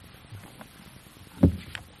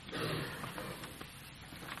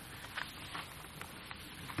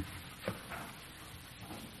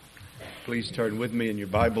Please turn with me in your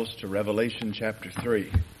Bibles to Revelation chapter 3.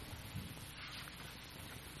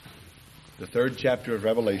 The third chapter of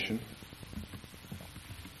Revelation.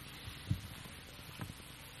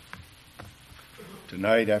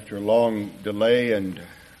 Tonight, after a long delay and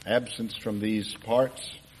absence from these parts,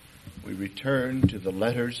 we return to the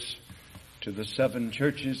letters to the 7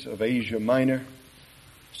 churches of Asia Minor,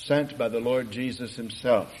 sent by the Lord Jesus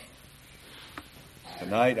himself.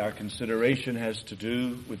 Tonight, our consideration has to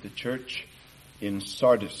do with the church in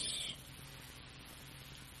Sardis.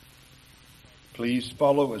 Please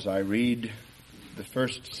follow as I read the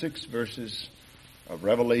first 6 verses of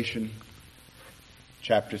Revelation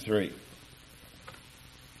chapter 3.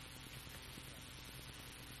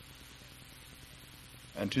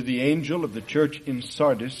 And to the angel of the church in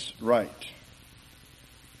Sardis write,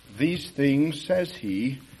 These things says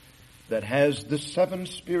he that has the 7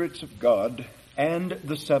 spirits of God and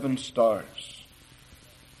the 7 stars.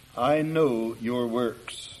 I know your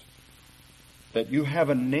works, that you have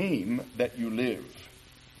a name that you live,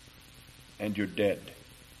 and you're dead.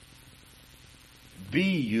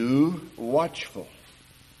 Be you watchful,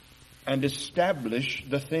 and establish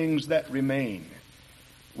the things that remain,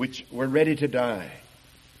 which were ready to die.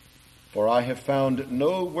 For I have found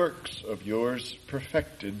no works of yours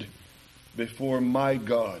perfected before my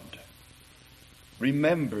God.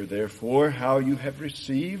 Remember, therefore, how you have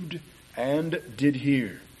received and did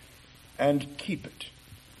hear, and keep it,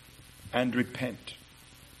 and repent.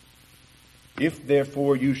 If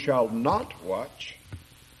therefore you shall not watch,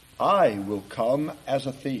 I will come as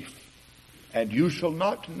a thief, and you shall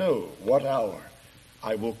not know what hour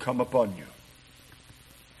I will come upon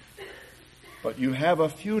you. But you have a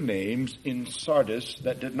few names in Sardis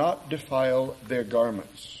that did not defile their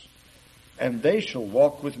garments, and they shall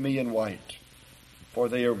walk with me in white, for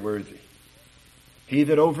they are worthy. He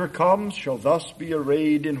that overcomes shall thus be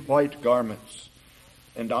arrayed in white garments,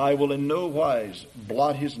 and I will in no wise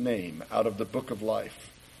blot his name out of the book of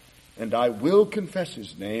life, and I will confess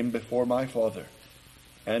his name before my Father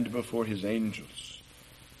and before his angels.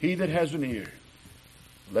 He that has an ear,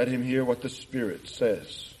 let him hear what the Spirit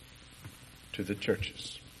says to the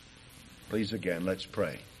churches. Please again, let's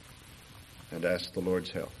pray and ask the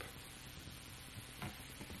Lord's help.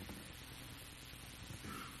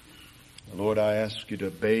 Lord, I ask you to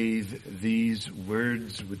bathe these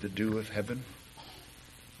words with the dew of heaven.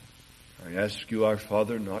 I ask you, our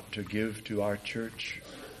Father, not to give to our church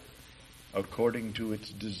according to its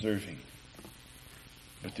deserving,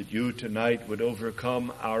 but that you tonight would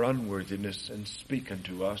overcome our unworthiness and speak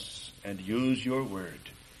unto us and use your word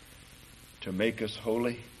to make us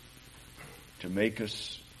holy, to make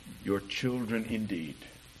us your children indeed.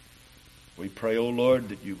 We pray, O Lord,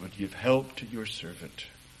 that you would give help to your servant,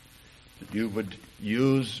 that you would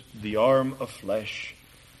use the arm of flesh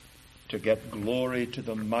to get glory to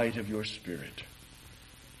the might of your Spirit.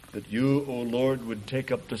 That you, O Lord, would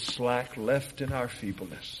take up the slack left in our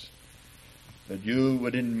feebleness. That you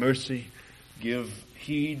would in mercy give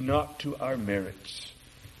heed not to our merits,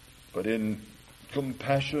 but in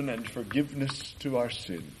compassion and forgiveness to our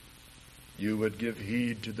sin, you would give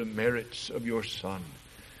heed to the merits of your Son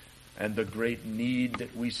and the great need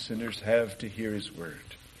that we sinners have to hear his word.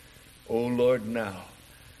 O Lord, now,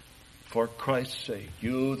 for Christ's sake,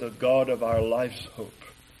 you, the God of our life's hope,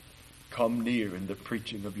 come near in the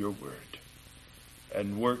preaching of your word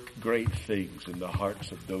and work great things in the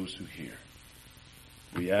hearts of those who hear.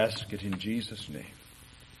 We ask it in Jesus' name.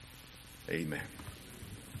 Amen.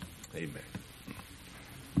 Amen.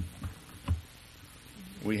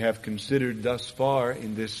 We have considered thus far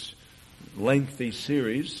in this lengthy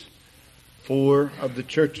series 4 of the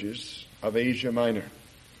churches of Asia Minor.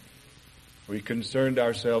 We concerned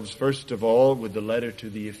ourselves first of all with the letter to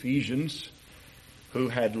the Ephesians, who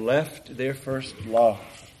had left their first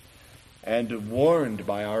love and warned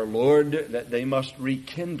by our Lord that they must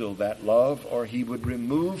rekindle that love, or he would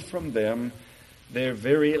remove from them their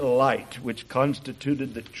very light, which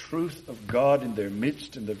constituted the truth of God in their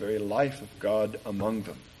midst and the very life of God among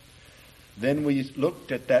them. Then we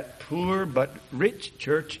looked at that poor but rich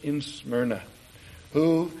church in Smyrna,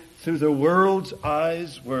 who through the world's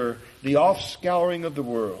eyes were the offscouring of the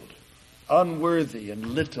world, unworthy and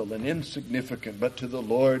little and insignificant, but to the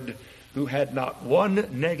Lord, who had not one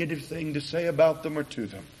negative thing to say about them or to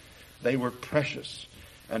them, they were precious,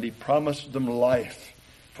 and he promised them life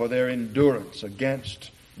for their endurance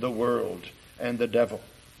against the world and the devil.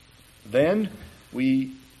 Then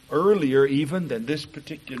we, earlier even than this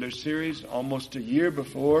particular series, almost a year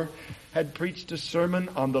before, had preached a sermon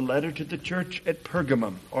on the letter to the church at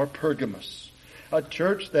Pergamum, or Pergamus, a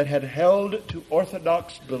church that had held to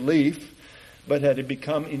orthodox belief but had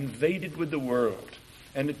become invaded with the world,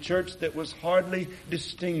 and a church that was hardly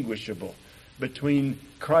distinguishable between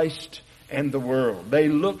Christ and the world. They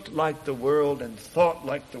looked like the world and thought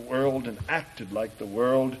like the world and acted like the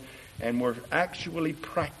world, and were actually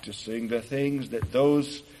practicing the things that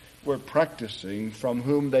those were practicing from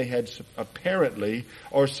whom they had apparently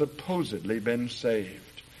or supposedly been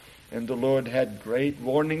saved. And the Lord had great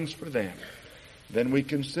warnings for them. Then we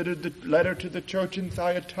considered the letter to the church in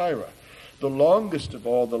Thyatira, the longest of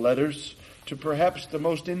all the letters, to perhaps the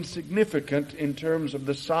most insignificant in terms of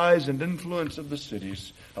the size and influence of the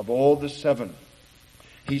cities of all the seven.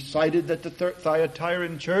 He cited that the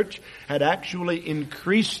Thyatiran church had actually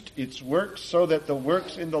increased its works so that the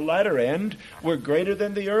works in the latter end were greater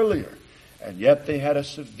than the earlier. And yet they had a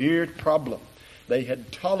severe problem. They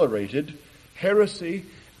had tolerated heresy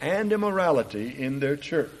and immorality in their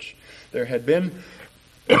church. There had been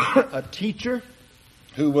a teacher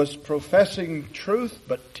who was professing truth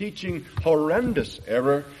but teaching horrendous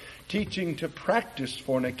error, teaching to practice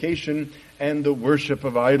fornication and the worship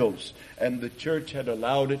of idols. And the church had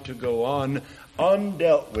allowed it to go on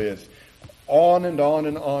undealt with, on and on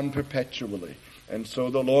and on perpetually. And so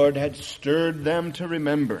the Lord had stirred them to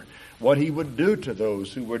remember what He would do to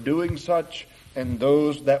those who were doing such and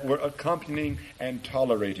those that were accompanying and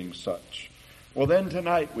tolerating such. Well, then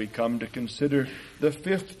tonight we come to consider the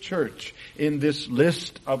fifth church in this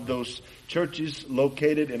list of those churches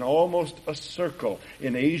located in almost a circle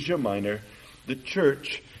in Asia Minor, the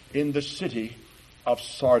church in the city of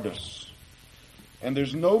Sardis. And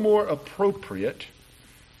there's no more appropriate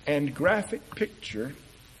and graphic picture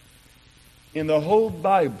in the whole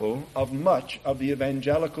Bible of much of the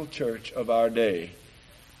evangelical church of our day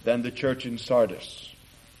than the church in Sardis.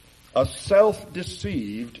 A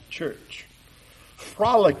self-deceived church,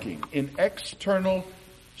 frolicking in external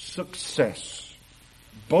success,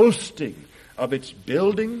 boasting of its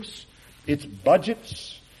buildings, its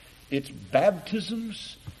budgets, its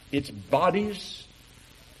baptisms, its bodies,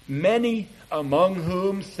 many among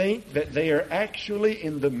whom think that they are actually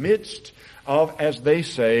in the midst of, as they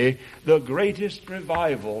say, the greatest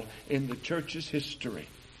revival in the church's history.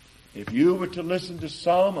 If you were to listen to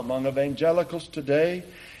some among evangelicals today,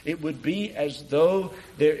 it would be as though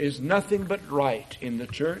there is nothing but right in the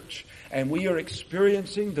church, and we are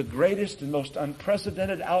experiencing the greatest and most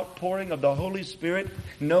unprecedented outpouring of the Holy Spirit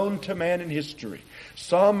known to man in history.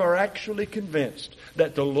 Some are actually convinced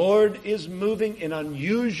that the Lord is moving in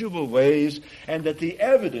unusual ways, and that the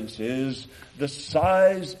evidence is the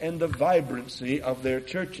size and the vibrancy of their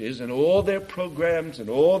churches and all their programs and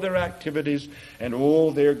all their activities and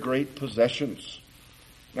all their great possessions.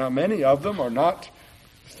 Now, many of them are not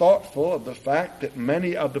thoughtful of the fact that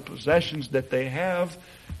many of the possessions that they have,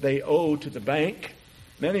 they owe to the bank.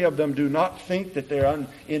 Many of them do not think that they're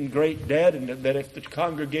in great debt, and that if the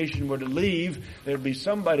congregation were to leave, there'd be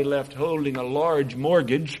somebody left holding a large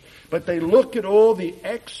mortgage. But they look at all the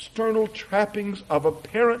external trappings of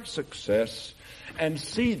apparent success and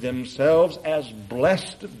see themselves as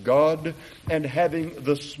blessed of God and having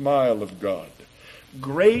the smile of God.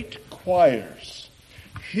 Great choirs,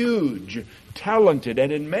 huge, talented,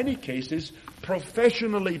 and in many cases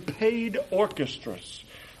professionally paid orchestras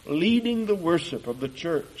leading the worship of the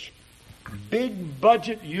church. Big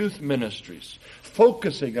budget youth ministries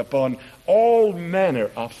focusing upon all manner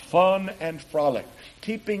of fun and frolic,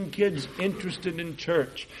 keeping kids interested in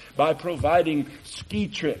church by providing ski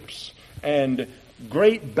trips and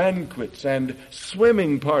great banquets and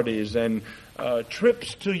swimming parties and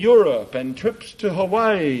trips to Europe and trips to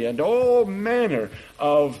Hawaii and all manner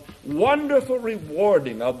of wonderful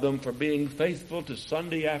rewarding of them for being faithful to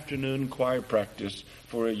Sunday afternoon choir practice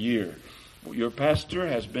for a year. Your pastor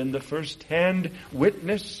has been the first-hand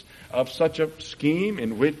witness of such a scheme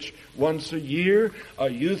in which once a year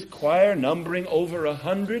a youth choir numbering over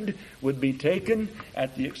 100 would be taken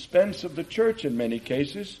at the expense of the church in many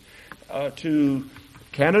cases to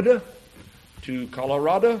Canada, to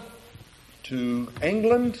Colorado, to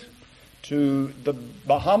England, to the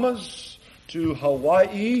Bahamas, to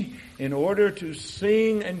Hawaii, in order to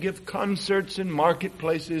sing and give concerts in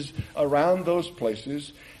marketplaces around those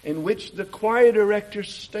places, in which the choir director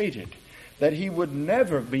stated that he would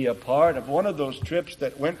never be a part of one of those trips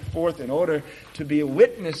that went forth in order to be a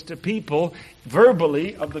witness to people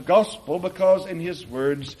verbally of the gospel, because in his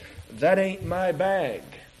words, that ain't my bag.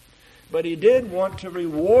 But he did want to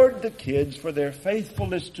reward the kids for their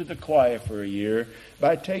faithfulness to the choir for a year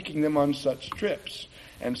by taking them on such trips.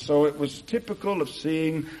 And so it was typical of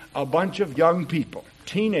seeing a bunch of young people,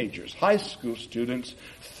 teenagers, high school students,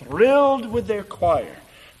 thrilled with their choir,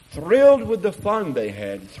 thrilled with the fun they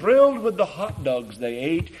had, thrilled with the hot dogs they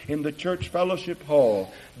ate in the church fellowship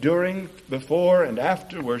hall during, before, and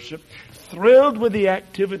after worship, thrilled with the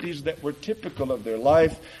activities that were typical of their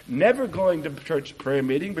life, never going to church prayer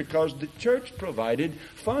meeting because the church provided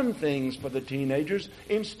fun things for the teenagers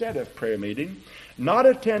instead of prayer meeting, not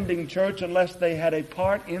attending church unless they had a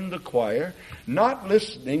part in the choir, not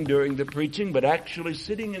listening during the preaching, but actually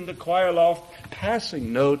sitting in the choir loft,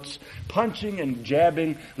 passing notes, punching and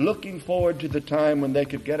jabbing, looking forward to the time when they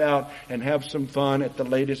could get out and have some fun at the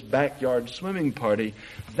latest backyard swimming party.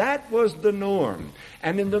 That was the norm.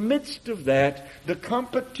 And in the midst of that, the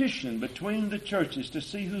competition between the churches to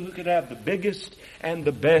see who could have the biggest and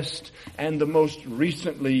the best and the most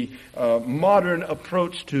recently modern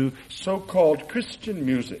approach to so-called Christian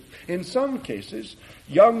music. In some cases,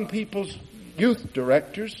 young people's youth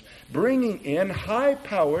directors bringing in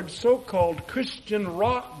high-powered so-called Christian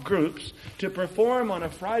rock groups to perform on a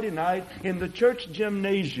Friday night in the church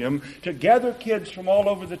gymnasium to gather kids from all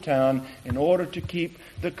over the town in order to keep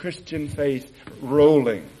the Christian faith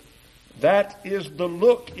rolling. That is the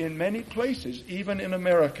look in many places, even in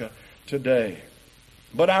America today.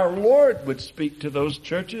 But our Lord would speak to those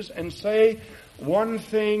churches and say, "One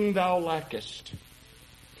thing thou lackest.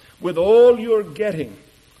 With all your getting,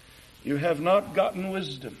 you have not gotten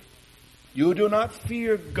wisdom. You do not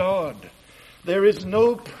fear God. There is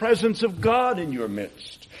no presence of God in your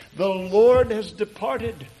midst. The Lord has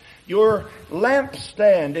departed. Your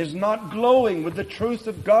lampstand is not glowing with the truth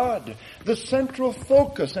of God. The central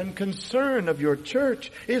focus and concern of your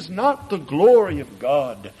church is not the glory of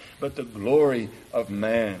God, but the glory of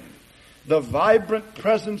man. The vibrant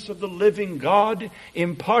presence of the living God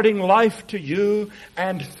imparting life to you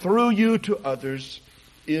and through you to others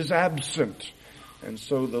is absent." And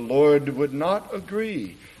so the Lord would not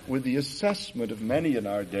agree with the assessment of many in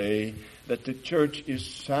our day that the church is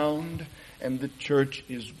sound and the church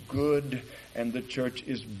is good and the church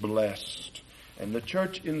is blessed. And the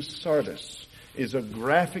church in Sardis is a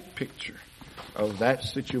graphic picture of that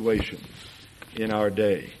situation in our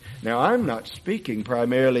day. Now, I'm not speaking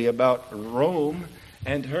primarily about Rome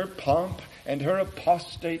and her pomp and her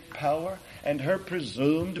apostate power and her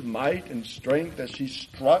presumed might and strength as she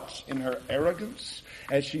struts in her arrogance,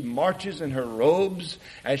 as she marches in her robes,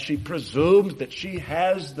 as she presumes that she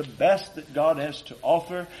has the best that God has to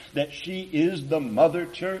offer, that she is the mother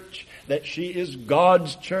church, that she is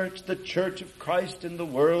God's church, the church of Christ in the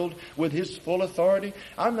world with his full authority.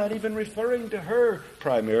 I'm not even referring to her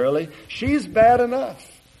primarily. She's bad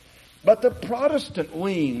enough. But the Protestant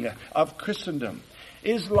wing of Christendom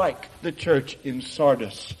is like the church in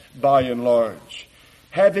Sardis by and large,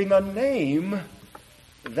 having a name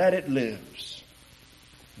that it lives,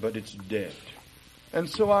 but it's dead. And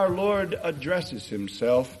so our Lord addresses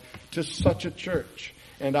himself to such a church.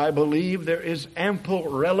 And I believe there is ample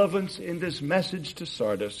relevance in this message to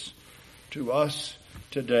Sardis to us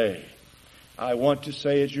today. I want to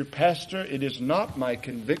say as your pastor, it is not my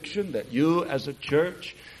conviction that you as a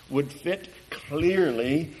church would fit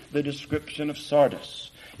clearly the description of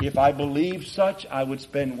Sardis. If I believed such, I would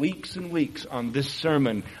spend weeks and weeks on this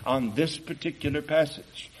sermon, on this particular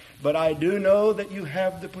passage. But I do know that you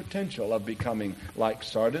have the potential of becoming like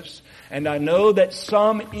Sardis. And I know that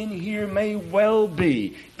some in here may well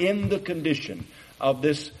be in the condition of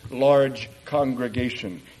this large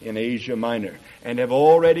congregation in Asia Minor and have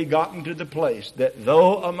already gotten to the place that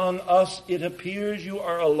though among us it appears you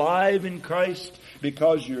are alive in Christ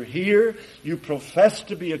because you're here, you profess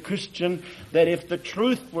to be a Christian, that if the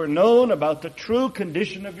truth were known about the true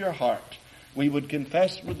condition of your heart, we would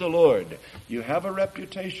confess with the Lord, you have a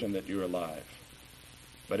reputation that you're alive,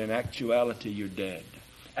 but in actuality you're dead.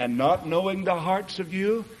 And not knowing the hearts of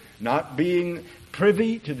you, not being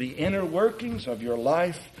privy to the inner workings of your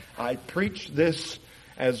life, I preach this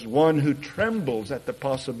as one who trembles at the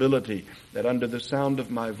possibility that under the sound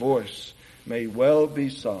of my voice may well be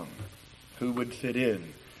some who would fit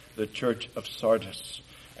in the church of Sardis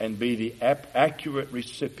and be the accurate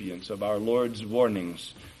recipients of our Lord's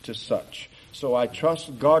warnings to such. So I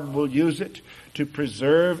trust God will use it to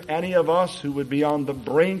preserve any of us who would be on the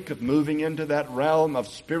brink of moving into that realm of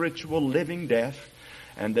spiritual living death,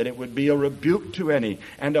 and that it would be a rebuke to any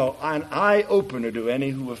and an eye-opener to any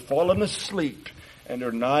who have fallen asleep and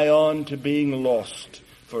are nigh on to being lost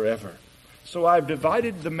forever. So I've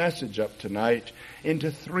divided the message up tonight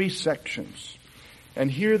into 3 sections.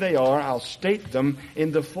 And here they are. I'll state them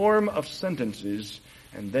in the form of sentences,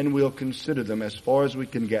 and then we'll consider them as far as we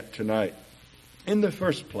can get tonight. In the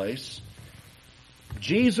first place,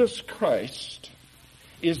 Jesus Christ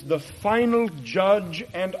is the final judge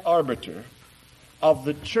and arbiter of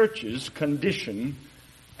the church's condition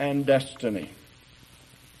and destiny.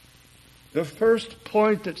 The first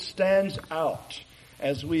point that stands out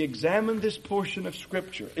as we examine this portion of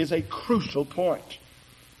Scripture is a crucial point,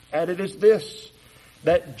 and it is this,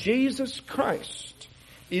 that Jesus Christ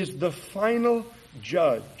is the final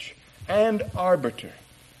judge and arbiter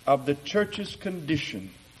of the church's condition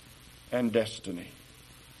and destiny.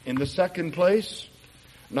 In the second place,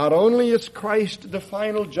 not only is Christ the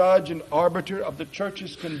final judge and arbiter of the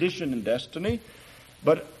church's condition and destiny,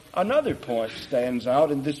 but another point stands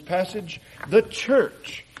out in this passage. The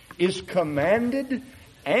church is commanded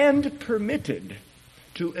and permitted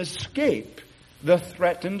to escape the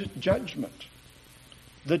threatened judgment.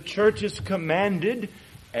 The church is commanded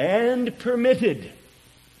and permitted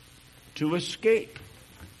to escape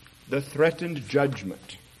the threatened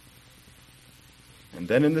judgment. And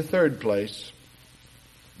then in the third place,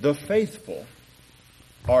 the faithful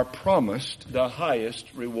are promised the highest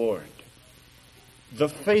reward. The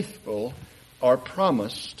faithful are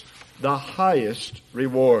promised the highest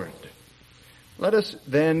reward. Let us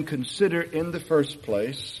then consider in the first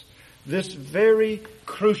place this very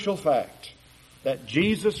crucial fact that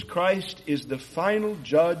Jesus Christ is the final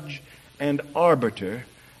judge and arbiter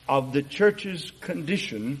of the church's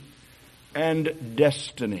condition and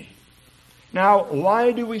destiny. Now,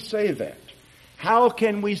 why do we say that? How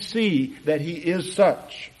can we see that he is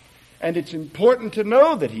such? And it's important to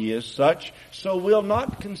know that he is such, so we'll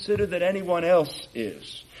not consider that anyone else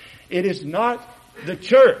is. It is not the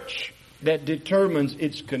church that determines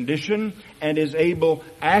its condition and is able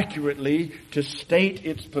accurately to state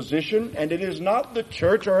its position, and it is not the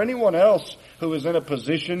church or anyone else who is in a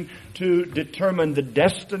position to determine the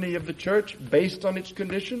destiny of the church based on its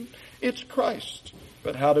condition. It's Christ.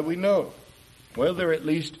 But how do we know? Well, there are at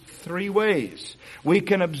least three ways. We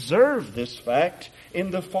can observe this fact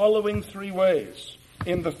in the following three ways.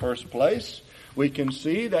 In the first place, we can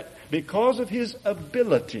see that because of his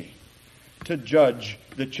ability to judge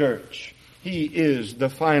the church, he is the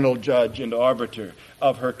final judge and arbiter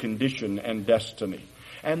of her condition and destiny.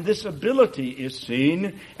 And this ability is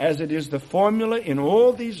seen as it is the formula in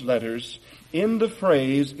all these letters in the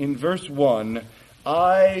phrase in verse 1,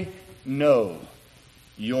 I know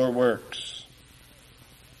your works.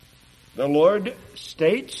 The Lord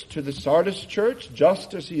states to the Sardis church,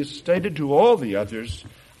 just as he has stated to all the others,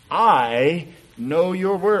 I know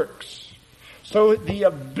your works. So the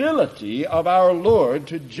ability of our Lord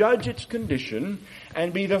to judge its condition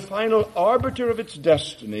and be the final arbiter of its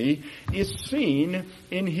destiny is seen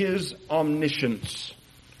in his omniscience.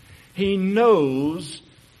 He knows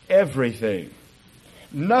everything.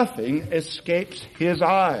 Nothing escapes his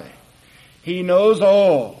eye. He knows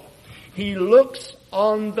all. He looks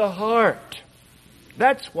on the heart.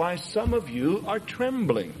 That's why some of you are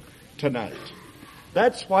trembling tonight.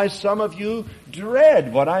 That's why some of you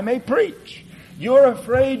dread what I may preach. You're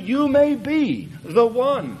afraid you may be the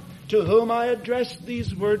one to whom I address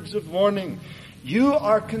these words of warning. You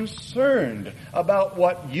are concerned about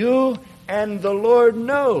what you and the Lord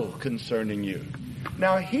know concerning you.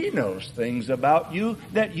 Now, he knows things about you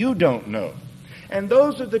that you don't know. And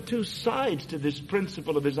those are the two sides to this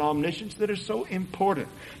principle of his omniscience that are so important.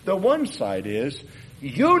 The one side is,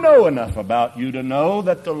 you know enough about you to know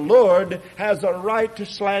that the Lord has a right to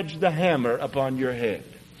sledge the hammer upon your head.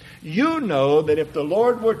 You know that if the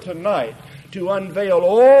Lord were tonight to unveil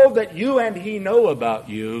all that you and he know about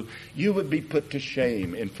you, you would be put to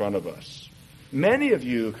shame in front of us. Many of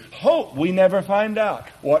you hope we never find out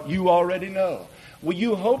what you already know. Well,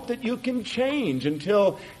 you hope that you can change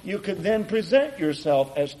until you could then present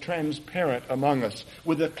yourself as transparent among us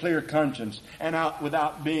with a clear conscience and out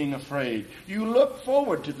without being afraid. You look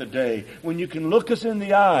forward to the day when you can look us in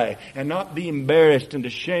the eye and not be embarrassed and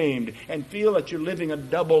ashamed and feel that you're living a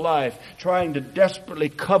double life, trying to desperately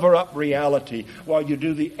cover up reality while you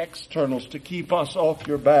do the externals to keep us off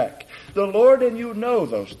your back. The Lord and you know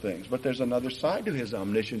those things, but there's another side to his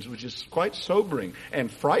omniscience which is quite sobering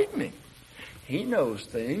and frightening. He knows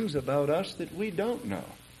things about us that we don't know.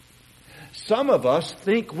 Some of us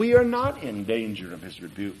think we are not in danger of his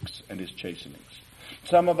rebukes and his chastenings.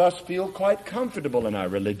 Some of us feel quite comfortable in our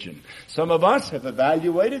religion. Some of us have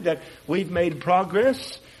evaluated that we've made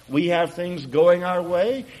progress. We have things going our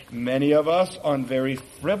way. Many of us, on very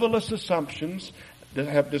frivolous assumptions,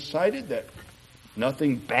 have decided that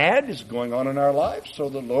nothing bad is going on in our lives, so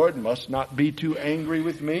the Lord must not be too angry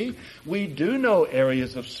with me. We do know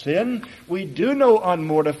areas of sin. We do know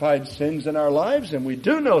unmortified sins in our lives, and we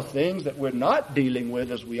do know things that we're not dealing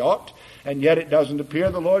with as we ought, and yet it doesn't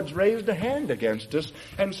appear the Lord's raised a hand against us.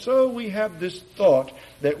 And so we have this thought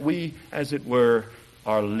that we, as it were,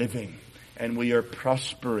 are living, and we are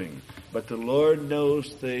prospering, But the Lord knows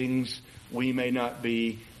things we may not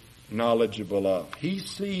be knowledgeable of. He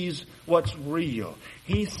sees what's real.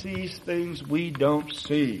 He sees things we don't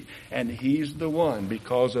see. And He's the one,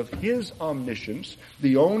 because of His omniscience,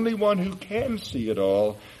 the only one who can see it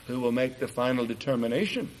all, who will make the final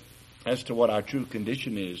determination as to what our true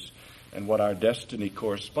condition is and what our destiny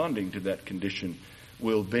corresponding to that condition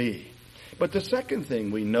will be. But the second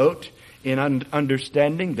thing we note in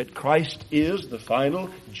understanding that Christ is the final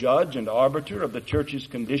judge and arbiter of the church's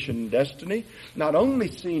condition and destiny, not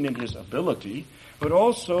only seen in His ability, but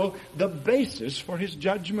also the basis for His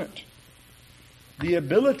judgment. The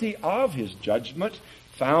ability of His judgment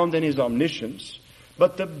found in His omniscience,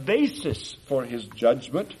 but the basis for His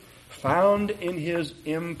judgment found in His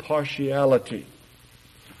impartiality.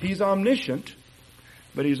 He's omniscient,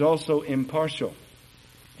 but He's also impartial.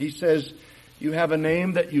 He says, you have a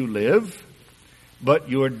name that you live, but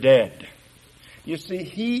you're dead. You see,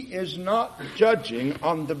 He is not judging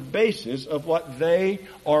on the basis of what they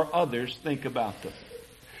or others think about them.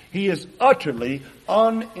 He is utterly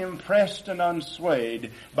unimpressed and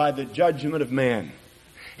unswayed by the judgment of man.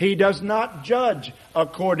 He does not judge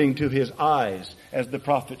according to his eyes, as the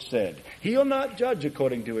prophet said. He'll not judge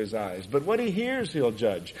according to his eyes, but what he hears he'll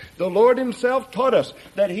judge. The Lord Himself taught us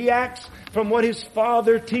that He acts from what His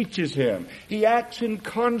Father teaches Him. He acts in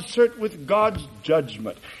concert with God's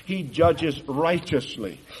judgment. He judges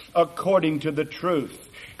righteously, according to the truth.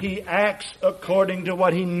 He acts according to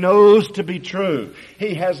what He knows to be true.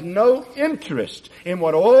 He has no interest in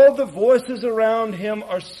what all the voices around Him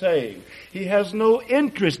are saying. He has no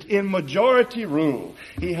interest in majority rule.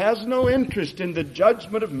 He has no interest in the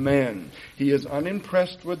judgment of men. He is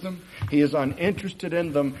unimpressed with them. He is uninterested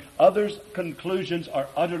in them. Others' conclusions are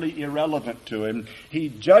utterly irrelevant to Him. He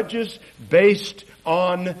judges based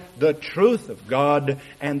on the truth of God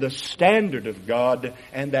and the standard of God,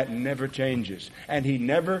 and that never changes. And He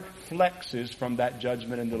never flexes from that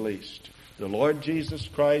judgment in the least. The Lord Jesus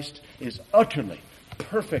Christ is utterly,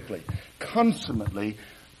 perfectly, consummately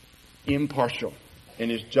impartial in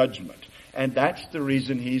His judgment. And that's the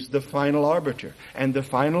reason He's the final arbiter and the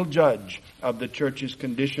final judge of the church's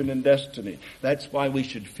condition and destiny. That's why we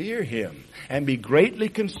should fear Him and be greatly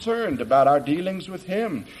concerned about our dealings with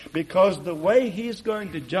Him, because the way He's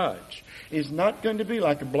going to judge is not going to be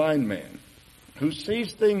like a blind man who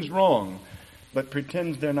sees things wrong but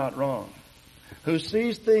pretends they're not wrong, who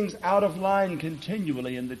sees things out of line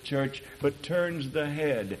continually in the church but turns the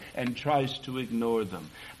head and tries to ignore them.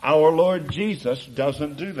 Our Lord Jesus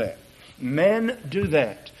doesn't do that. Men do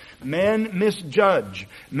that. Men misjudge.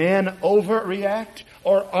 Men overreact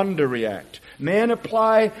or underreact. Men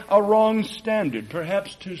apply a wrong standard,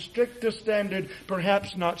 perhaps too strict a standard,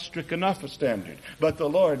 perhaps not strict enough a standard. But the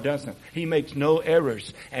Lord doesn't. He makes no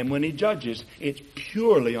errors. And when He judges, it's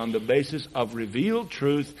purely on the basis of revealed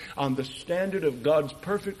truth, on the standard of God's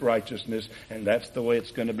perfect righteousness, and that's the way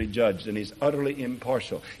it's going to be judged. And He's utterly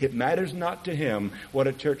impartial. It matters not to Him what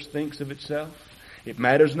a church thinks of itself. It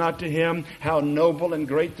matters not to Him how noble and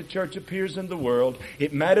great the church appears in the world.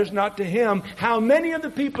 It matters not to Him how many of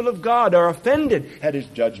the people of God are offended at His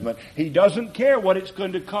judgment. He doesn't care what it's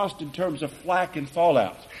going to cost in terms of flack and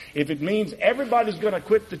fallout. If it means everybody's going to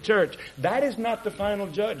quit the church, that is not the final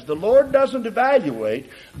judge. The Lord doesn't evaluate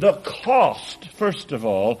the cost, first of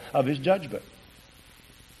all, of His judgment.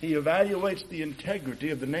 He evaluates the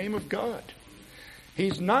integrity of the name of God.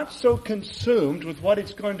 He's not so consumed with what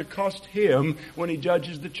it's going to cost Him when He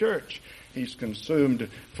judges the church. He's consumed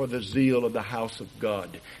for the zeal of the house of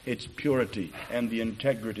God, its purity and the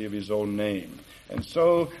integrity of His own name. And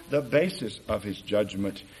so the basis of His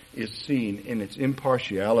judgment is seen in its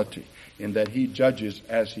impartiality, in that He judges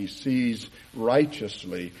as He sees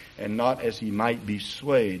righteously and not as He might be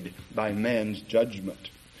swayed by man's judgment.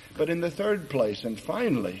 But in the third place, and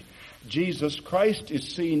finally, Jesus Christ is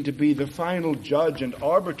seen to be the final judge and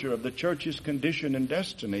arbiter of the church's condition and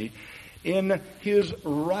destiny in His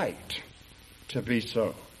right to be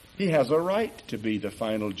so. He has a right to be the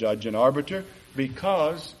final judge and arbiter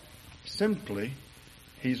because simply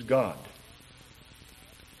He's God.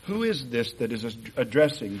 Who is this that is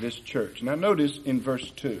addressing this church? Now notice in verse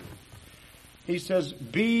 2. He says,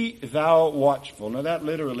 "Be thou watchful." Now that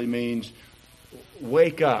literally means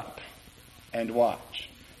wake up and watch.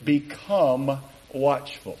 Become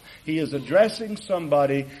watchful. He is addressing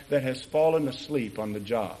somebody that has fallen asleep on the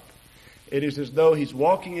job. It is as though he's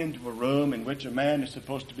walking into a room in which a man is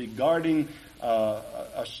supposed to be guarding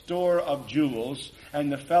a store of jewels,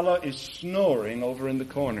 and the fellow is snoring over in the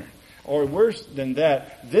corner. Or worse than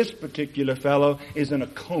that, this particular fellow is in a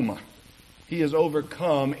coma. He is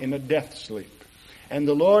overcome in a death sleep. And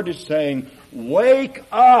the Lord is saying, wake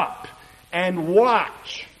up and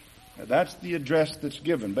watch. Now, that's the address that's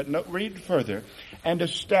given. But read further. And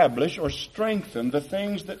establish or strengthen the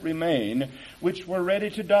things that remain, which were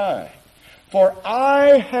ready to die. For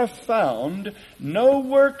I have found no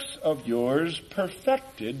works of yours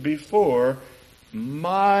perfected before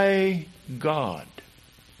my God.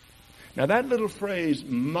 Now that little phrase,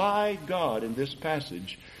 my God, in this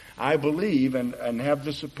passage, I believe and have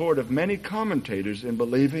the support of many commentators in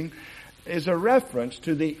believing, is a reference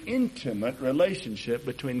to the intimate relationship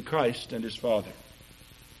between Christ and his Father.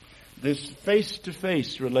 This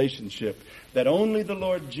face-to-face relationship that only the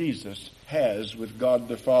Lord Jesus has with God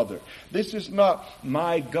the Father. This is not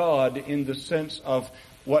my God in the sense of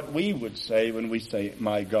what we would say when we say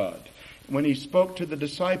my God. When he spoke to the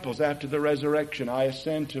disciples after the resurrection, I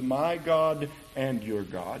ascend to my God and your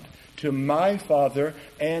God, to my Father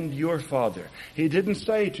and your Father. He didn't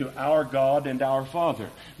say to our God and our Father,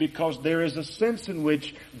 because there is a sense in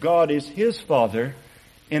which God is his Father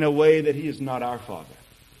in a way that he is not our Father.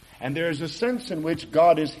 And there is a sense in which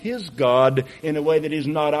God is his God in a way that he's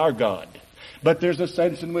not our God. But there's a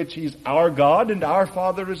sense in which he's our God and our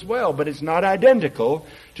Father as well. But it's not identical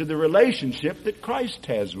to the relationship that Christ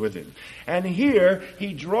has with him. And here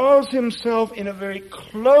he draws himself in a very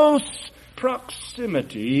close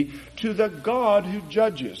proximity to the God who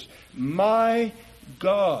judges. My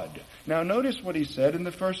God. Now notice what he said in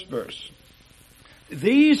the first verse.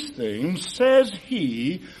 These things says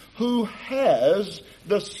he who has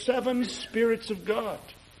the 7 spirits of God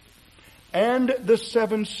and the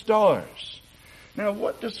 7 stars. Now,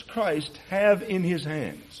 what does Christ have in his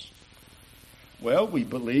hands? Well, we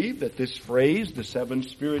believe that this phrase, the 7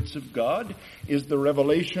 spirits of God, is the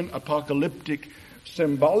Revelation apocalyptic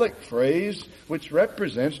symbolic phrase which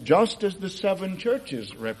represents, just as the 7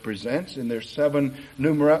 churches represents in their 7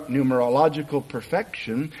 numerological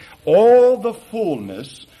perfection, all the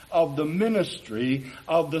fullness of the ministry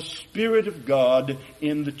of the Spirit of God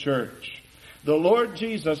in the church. The Lord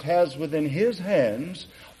Jesus has within his hands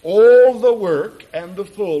all the work and the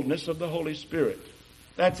fullness of the Holy Spirit.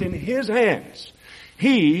 That's in his hands.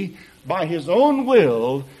 He, by his own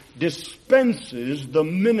will, dispenses the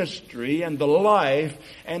ministry and the life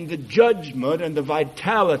and the judgment and the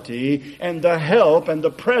vitality and the help and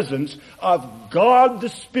the presence of God the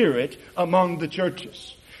Spirit among the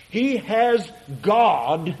churches. He has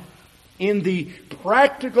God in the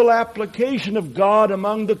practical application of God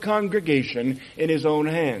among the congregation in his own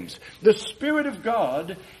hands. The Spirit of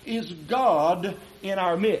God is God in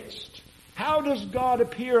our midst. How does God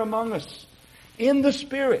appear among us? In the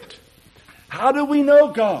Spirit. How do we know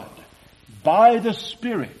God? By the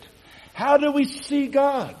Spirit. How do we see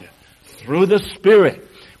God? Through the Spirit.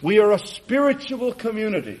 We are a spiritual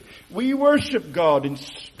community. We worship God in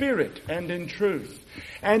spirit and in truth.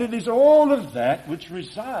 And it is all of that which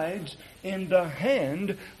resides in the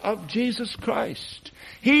hand of Jesus Christ.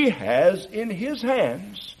 He has in his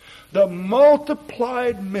hands the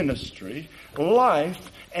multiplied ministry,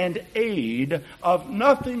 life, and aid of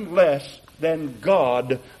nothing less than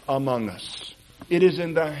God among us. It is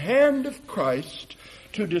in the hand of Christ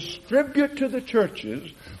to distribute to the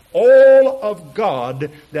churches all of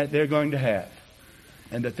God that they're going to have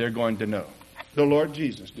and that they're going to know. The Lord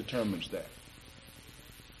Jesus determines that.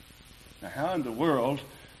 Now, how in the world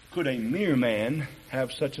could a mere man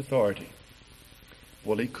have such authority?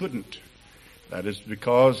 Well, he couldn't. That is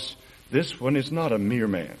because this one is not a mere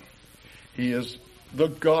man. He is the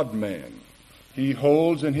God-man. He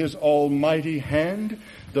holds in his almighty hand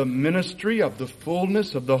the ministry of the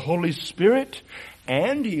fullness of the Holy Spirit,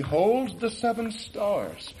 and he holds the 7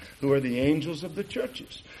 stars, who are the angels of the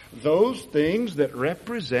churches. Those things that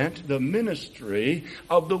represent the ministry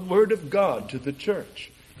of the Word of God to the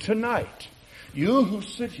church. Tonight, you who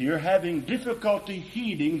sit here having difficulty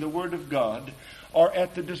heeding the Word of God are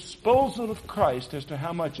at the disposal of Christ as to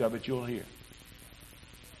how much of it you'll hear.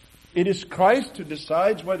 It is Christ who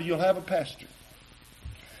decides whether you'll have a pastor.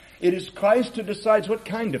 It is Christ who decides what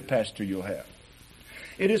kind of pastor you'll have.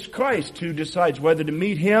 It is Christ who decides whether to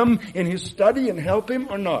meet him in his study and help him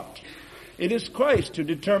or not. It is Christ who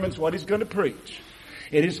determines what he's going to preach.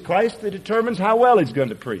 It is Christ that determines how well he's going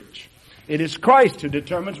to preach. It is Christ who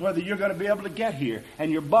determines whether you're going to be able to get here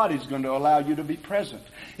and your body's going to allow you to be present.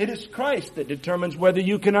 It is Christ that determines whether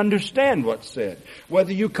you can understand what's said,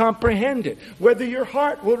 whether you comprehend it, whether your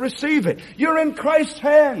heart will receive it. You're in Christ's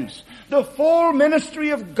hands. The full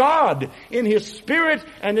ministry of God in His Spirit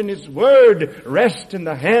and in His Word rests in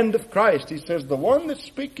the hand of Christ. He says the one that's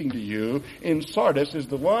speaking to you in Sardis is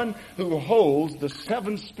the one who holds the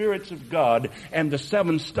 7 spirits of God and the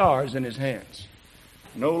 7 stars in his hands.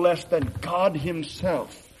 No less than God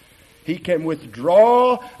Himself He can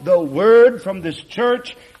withdraw the word from this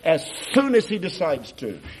church as soon as he decides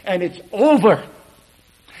to. And it's over.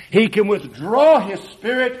 He can withdraw his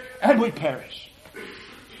Spirit and we perish.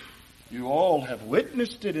 You all have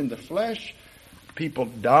witnessed it in the flesh. People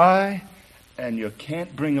die and you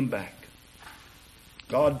can't bring them back.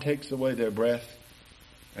 God takes away their breath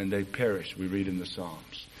and they perish, we read in the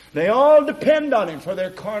Psalms. They all depend on Him for their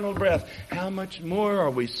carnal breath. How much more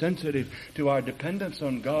are we sensitive to our dependence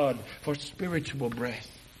on God for spiritual breath?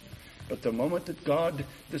 But the moment that God,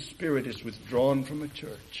 the Spirit, is withdrawn from a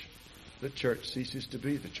church, the church ceases to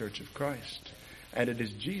be the church of Christ. And it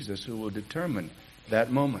is Jesus who will determine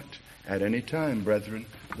that moment. At any time, brethren,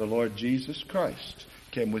 the Lord Jesus Christ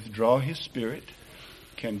can withdraw His Spirit,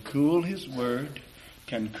 can cool His Word,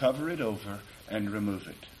 can cover it over, and remove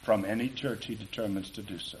it from any church He determines to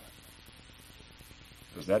do so.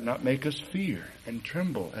 Does that not make us fear and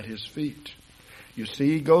tremble at His feet? You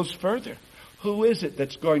see, He goes further. Who is it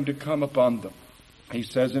that's going to come upon them? He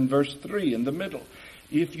says in verse 3 in the middle,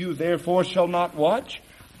 if you therefore shall not watch,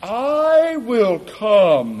 I will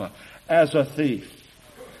come as a thief,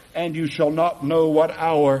 and you shall not know what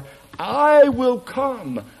hour I will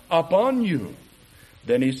come upon you.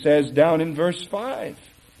 Then he says down in verse 5,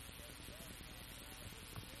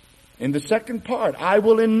 in the second part, I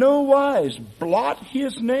will in no wise blot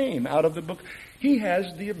his name out of the book. He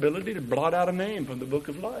has the ability to blot out a name from the book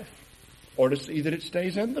of life, or to see that it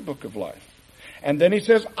stays in the book of life. And then he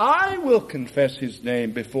says, I will confess his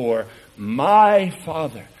name before my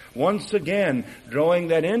Father. Once again, drawing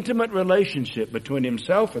that intimate relationship between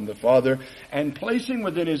himself and the Father and placing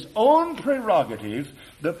within his own prerogative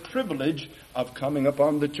the privilege of coming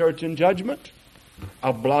upon the church in judgment,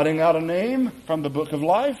 of blotting out a name from the book of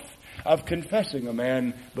life, of confessing a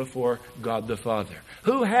man before God the Father.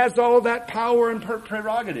 Who has all that power and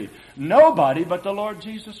prerogative? Nobody but the Lord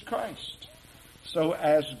Jesus Christ. So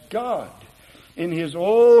as God, in His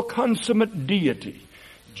all-consummate deity,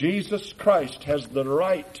 Jesus Christ has the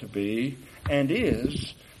right to be and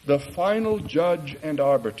is the final judge and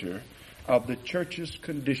arbiter of the church's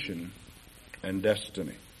condition and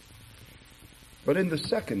destiny. But in the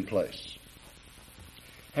second place,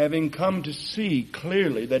 having come to see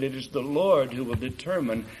clearly that it is the Lord who will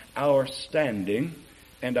determine our standing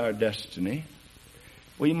and our destiny,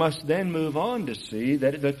 we must then move on to see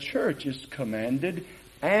that the church is commanded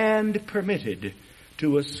and permitted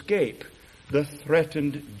to escape the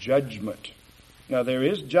threatened judgment. Now there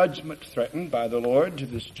is judgment threatened by the Lord to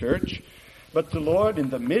this church, but the Lord in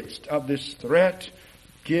the midst of this threat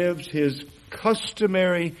gives His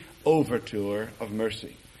customary overture of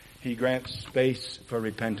mercy. He grants space for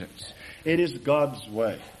repentance. It is God's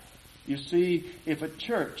way. You see, if a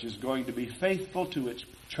church is going to be faithful to its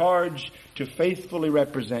charge to faithfully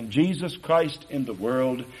represent Jesus Christ in the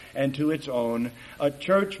world and to its own, a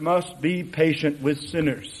church must be patient with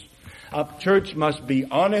sinners. A church must be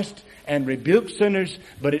honest and rebuke sinners,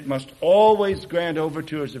 but it must always grant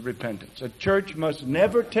overtures of repentance. A church must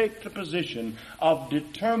never take the position of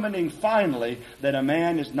determining finally that a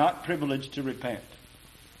man is not privileged to repent.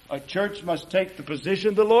 A church must take the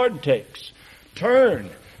position the Lord takes. Turn,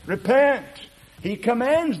 repent. He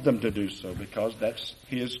commands them to do so because that's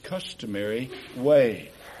His customary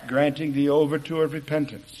way, granting the overture of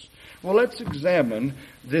repentance. Well, let's examine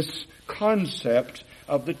this concept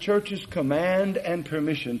of the church's command and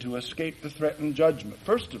permission to escape the threatened judgment.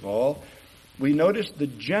 First of all, we notice the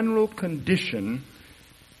general condition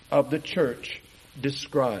of the church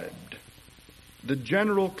described. The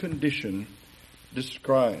general condition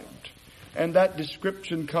described. And that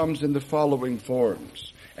description comes in the following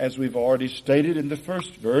forms. As we've already stated in the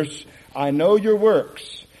first verse, I know your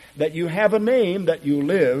works, that you have a name, that you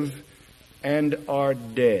live and are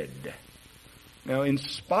dead. Now, in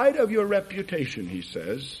spite of your reputation, he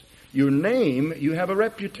says, your name, you have a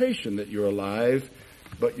reputation that you're alive,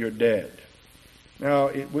 but you're dead. Now,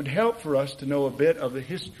 it would help for us to know a bit of the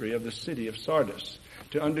history of the city of Sardis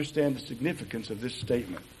to understand the significance of this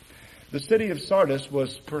statement. The city of Sardis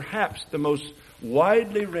was perhaps the most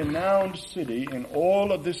widely renowned city in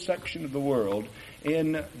all of this section of the world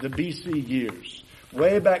in the BC years.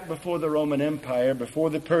 Way back before the Roman Empire, before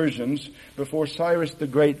the Persians, before Cyrus the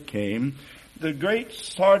Great came, the great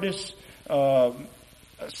Sardis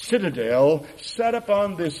citadel set up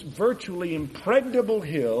on this virtually impregnable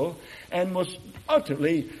hill and was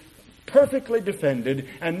utterly, perfectly defended,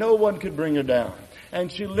 and no one could bring her down.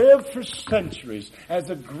 And she lived for centuries as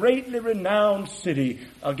a greatly renowned city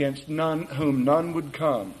against whom none would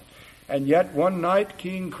come. And yet one night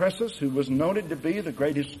King Croesus, who was noted to be the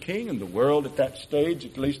greatest king in the world at that stage,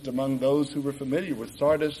 at least among those who were familiar with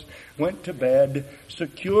Sardis, went to bed,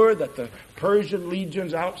 secure that the Persian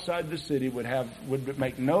legions outside the city would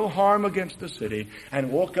make no harm against the city,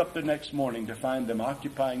 and woke up the next morning to find them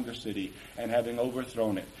occupying the city and having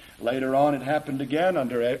overthrown it. Later on, it happened again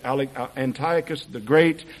under Antiochus the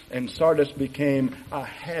Great, and Sardis became a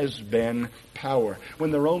has-been power.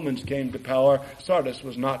 When the Romans came to power, Sardis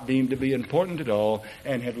was not deemed to be important at all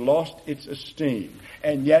and had lost its esteem.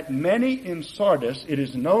 And yet many in Sardis, it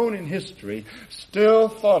is known in history, still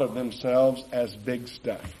thought of themselves as big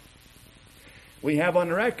stuff. We have on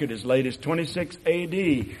record as late as 26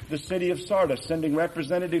 A.D. the city of Sardis sending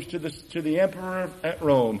representatives to the emperor at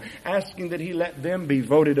Rome, asking that he let them be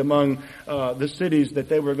voted among the cities that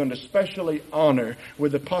they were going to specially honor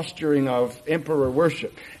with the posturing of emperor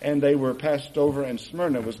worship. And they were passed over, and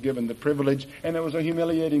Smyrna was given the privilege, and it was a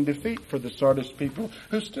humiliating defeat for the Sardis people,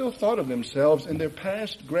 who still thought of themselves in their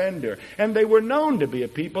past grandeur. And they were known to be a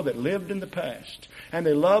people that lived in the past. And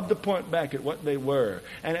they loved to point back at what they were,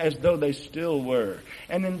 and as though they still were.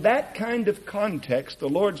 And in that kind of context, the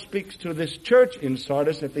Lord speaks to this church in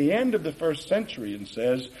Sardis at the end of the first century and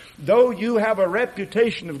says, though you have a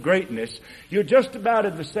reputation of greatness, you're just about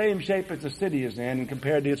in the same shape as the city is in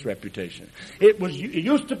compared to its reputation. It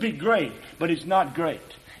used to be great, but it's not great.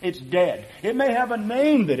 It's dead. It may have a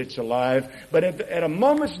name that it's alive, but at a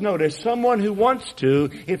moment's notice, someone who wants to,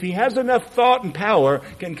 if he has enough thought and power,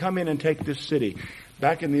 can come in and take this city.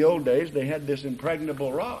 Back in the old days, they had this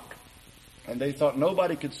impregnable rock, and they thought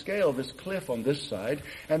nobody could scale this cliff on this side,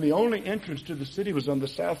 and the only entrance to the city was on the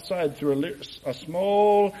south side through a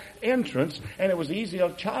small entrance, and it was easy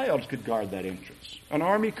a child could guard that entrance. An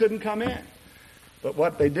army couldn't come in. But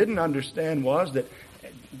what they didn't understand was that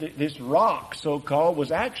this rock, so-called, was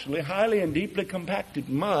actually highly and deeply compacted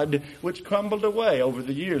mud which crumbled away over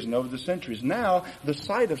the years and over the centuries. Now, the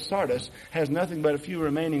site of Sardis has nothing but a few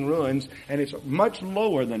remaining ruins, and it's much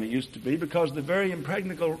lower than it used to be because the very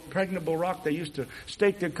impregnable rock they used to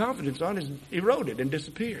stake their confidence on is eroded and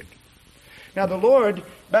disappeared. Now, the Lord,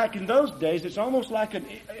 back in those days, it's almost like an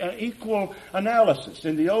equal analysis.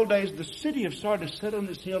 In the old days, the city of Sardis sat on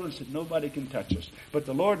this hill and said, nobody can touch us. But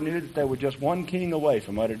the Lord knew that they were just one king away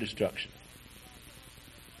from utter destruction.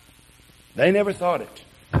 They never thought it.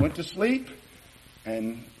 Went to sleep,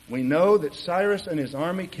 and we know that Cyrus and his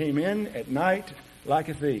army came in at night like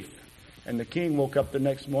a thief. And the king woke up the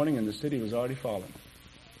next morning, and the city was already fallen.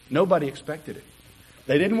 Nobody expected it.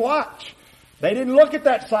 They didn't watch. They didn't look at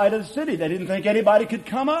that side of the city. They didn't think anybody could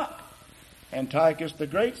come up. Antiochus the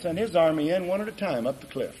Great sent his army in one at a time up the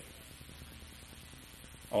cliff.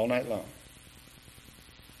 All night long.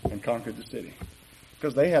 And conquered the city.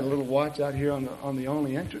 Because they had a little watch out here on the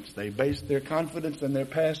only entrance. They based their confidence in their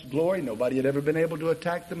past glory. Nobody had ever been able to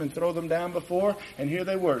attack them and throw them down before. And here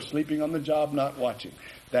they were, sleeping on the job, not watching.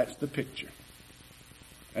 That's the picture.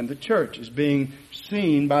 And the church is being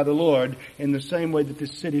seen by the Lord in the same way that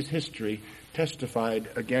this city's history testified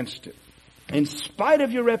against it. In spite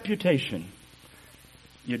of your reputation,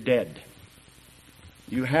 you're dead.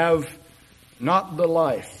 You have not the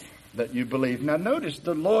life that you believe. Now notice,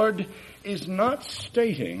 the Lord is not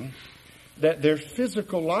stating that their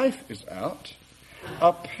physical life is out.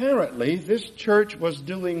 Apparently, this church was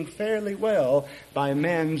doing fairly well by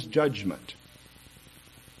man's judgment.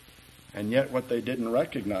 And yet what they didn't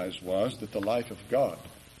recognize was that the life of God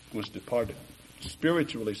was departed.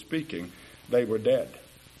 Spiritually speaking, they were dead.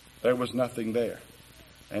 There was nothing there.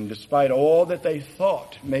 And despite all that they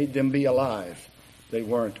thought made them be alive, they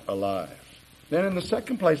weren't alive. Then in the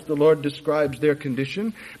second place, the Lord describes their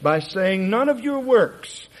condition by saying, none of your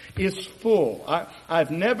works is full.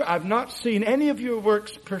 I've not seen any of your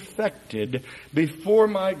works perfected before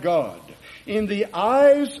my God. In the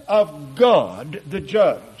eyes of God, the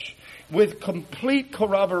judge, with complete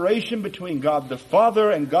corroboration between God the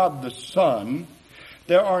Father and God the Son,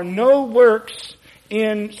 there are no works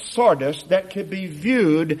in Sardis that could be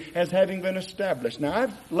viewed as having been established. Now,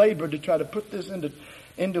 I've labored to try to put this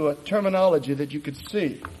into a terminology that you could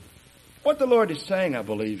see. What the Lord is saying, I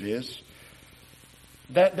believe, is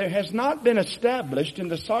that there has not been established in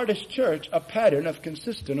the Sardis church a pattern of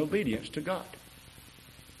consistent obedience to God.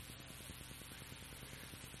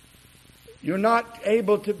 You're not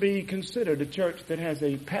able to be considered a church that has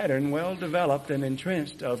a pattern well developed and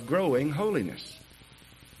entrenched of growing holiness.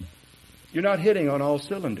 You're not hitting on all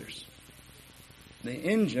cylinders. The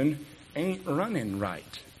engine ain't running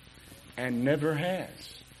right and never has.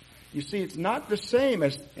 You see, it's not the same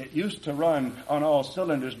as it used to run on all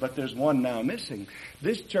cylinders, but there's one now missing.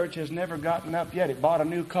 This church has never gotten up yet. It bought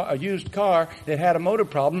a used car that had a motor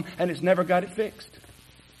problem, and it's never got it fixed.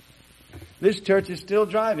 This church is still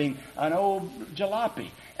driving an old jalopy.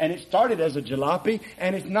 And it started as a jalopy,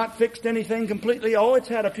 and it's not fixed anything completely. Oh, it's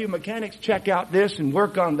had a few mechanics check out this and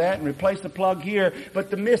work on that and replace the plug here, but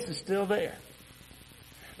the mist is still there.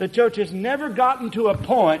 The church has never gotten to a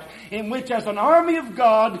point in which, as an army of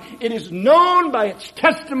God, it is known by its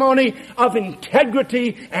testimony of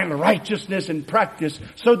integrity and righteousness in practice,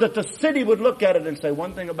 so that the city would look at it and say,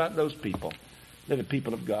 one thing about those people, they're the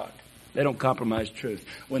people of God. They don't compromise truth.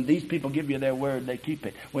 When these people give you their word, they keep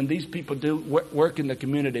it. When these people do work in the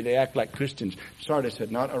community, they act like Christians. Sardis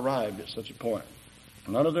had not arrived at such a point.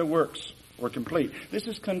 None of their works were complete. This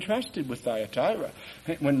is contrasted with Thyatira,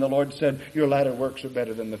 when the Lord said, your latter works are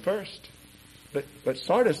better than the first. But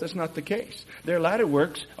Sardis, that's not the case. Their latter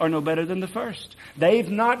works are no better than the first.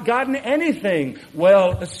 They've not gotten anything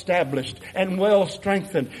well established and well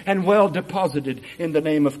strengthened and well deposited in the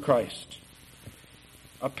name of Christ.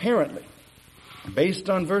 Apparently, based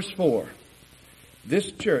on verse 4,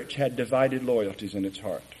 this church had divided loyalties in its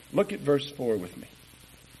heart. Look at verse 4 with me.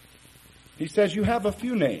 He says, you have a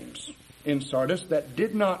few names in Sardis that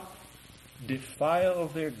did not defile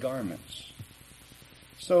their garments.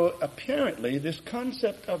 So apparently, this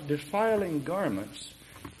concept of defiling garments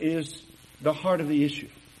is the heart of the issue.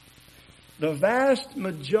 The vast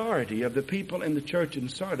majority of the people in the church in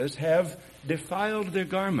Sardis have defiled their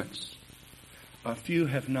garments. A few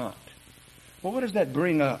have not. Well, what does that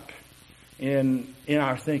bring up in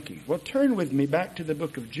our thinking? Well, turn with me back to the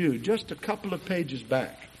book of Jude, just a couple of pages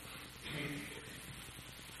back.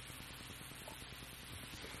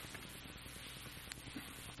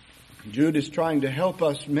 Jude is trying to help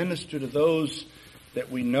us minister to those that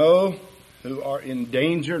we know who are in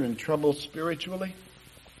danger and trouble spiritually.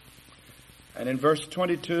 And in verse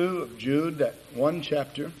 22 of Jude, that one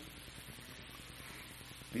chapter,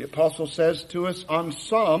 the apostle says to us, on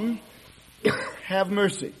some have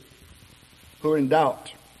mercy who are in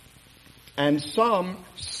doubt, and some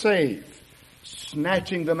save,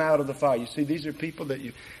 snatching them out of the fire. You see, these are people that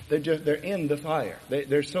they're in the fire.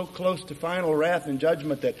 They're so close to final wrath and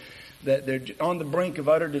judgment that they're on the brink of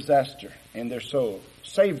utter disaster in their soul.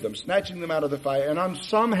 Save them, snatching them out of the fire. And on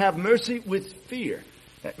some have mercy with fear.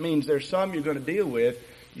 That means there's some you're going to deal with.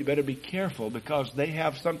 You better be careful because they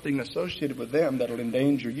have something associated with them that'll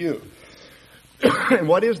endanger you. And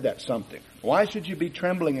what is that something? Why should you be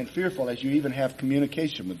trembling and fearful as you even have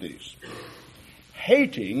communication with these?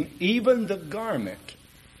 Hating even the garment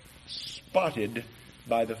spotted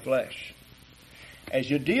by the flesh. As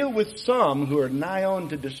you deal with some who are nigh on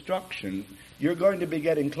to destruction, you're going to be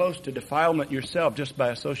getting close to defilement yourself just by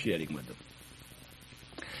associating with them.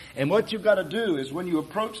 And what you've got to do is when you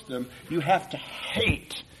approach them, you have to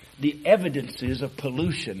hate the evidences of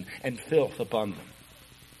pollution and filth upon them.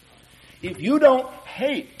 If you don't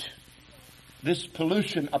hate this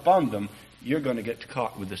pollution upon them, you're going to get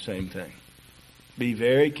caught with the same thing. Be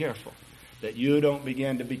very careful that you don't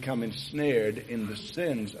begin to become ensnared in the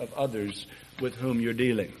sins of others with whom you're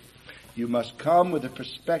dealing. You must come with a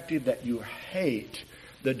perspective that you hate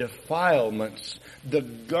the defilements, the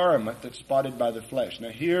garment that's spotted by the flesh. Now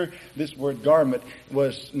here, this word garment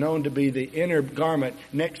was known to be the inner garment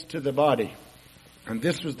next to the body. And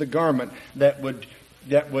this was the garment that would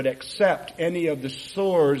accept any of the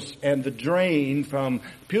sores and the drain from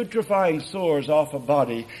putrefying sores off a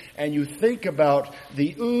body. And you think about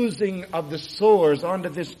the oozing of the sores onto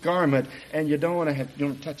this garment, and you don't want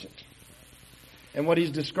to touch it. And what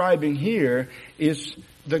he's describing here is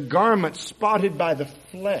the garment spotted by the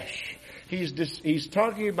flesh. He's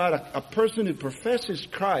talking about a person who professes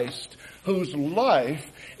Christ, whose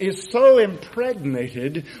life is so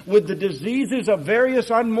impregnated with the diseases of various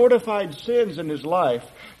unmortified sins in his life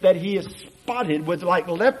that he is spotted with like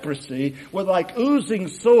leprosy, with like oozing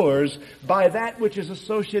sores by that which is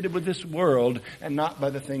associated with this world and not by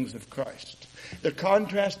the things of Christ. The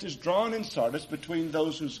contrast is drawn in Sardis between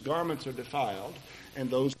those whose garments are defiled and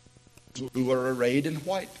those who are arrayed in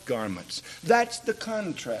white garments. That's the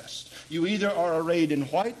contrast. You either are arrayed in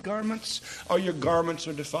white garments or your garments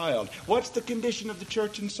are defiled. What's the condition of the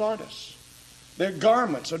church in Sardis? Their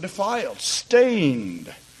garments are defiled,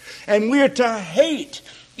 stained. And we're to hate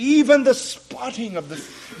even the spotting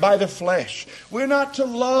by the flesh. We're not to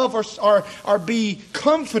love or be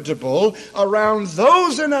comfortable around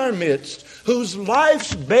those in our midst whose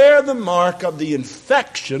lives bear the mark of the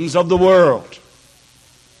infections of the world.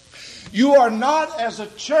 You are not, as a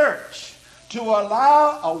church, to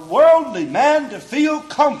allow a worldly man to feel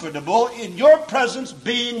comfortable in your presence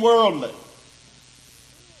being worldly.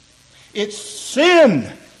 It's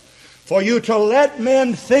sin for you to let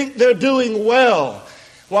men think they're doing well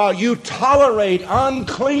while you tolerate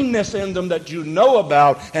uncleanness in them that you know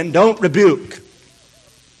about and don't rebuke.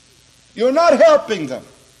 You're not helping them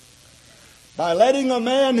by letting a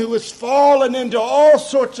man who has fallen into all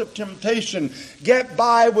sorts of temptation get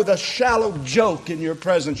by with a shallow joke in your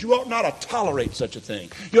presence. You ought not to tolerate such a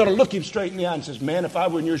thing. You ought to look him straight in the eye and say, man, if I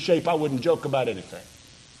were in your shape, I wouldn't joke about anything.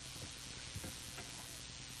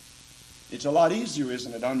 It's a lot easier,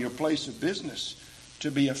 isn't it, on your place of business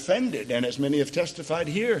to be offended. And as many have testified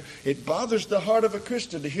here, it bothers the heart of a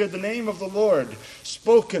Christian to hear the name of the Lord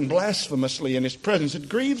spoken blasphemously in his presence. It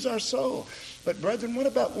grieves our soul. But brethren, what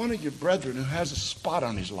about one of your brethren who has a spot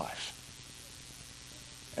on his life?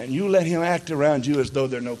 And you let him act around you as though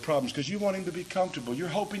there are no problems because you want him to be comfortable. You're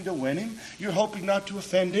hoping to win him. You're hoping not to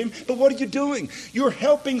offend him. But what are you doing? You're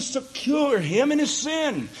helping secure him in his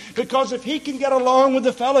sin. Because if he can get along with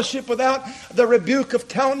the fellowship without the rebuke of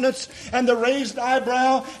countenance and the raised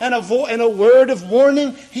eyebrow and a word of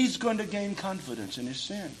warning, he's going to gain confidence in his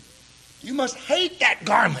sin. You must hate that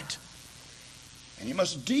garment. And you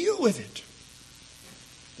must deal with it.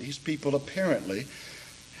 These people apparently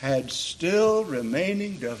had still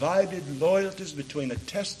remaining divided loyalties between a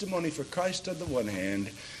testimony for Christ on the one hand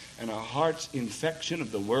and a heart's infection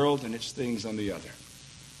of the world and its things on the other.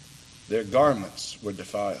 Their garments were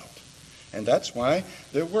defiled. And that's why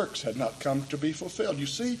their works had not come to be fulfilled. You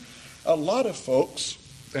see, a lot of folks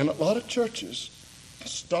and a lot of churches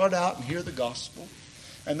start out and hear the gospel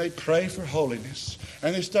and they pray for holiness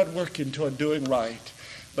and they start working toward doing right.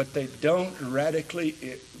 But they don't radically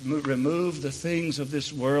remove the things of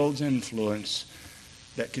this world's influence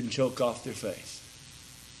that can choke off their faith.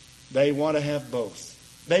 They want to have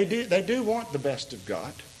both. They do want the best of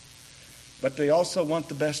God, but they also want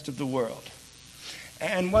the best of the world.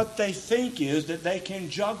 And what they think is that they can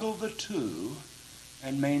juggle the two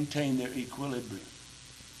and maintain their equilibrium.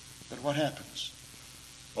 But what happens?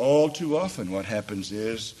 All too often what happens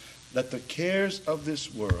is that the cares of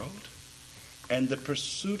this world and the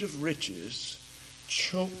pursuit of riches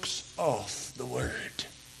chokes off the word.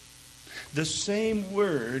 The same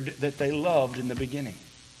word that they loved in the beginning.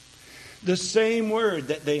 The same word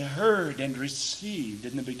that they heard and received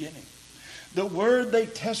in the beginning. The word they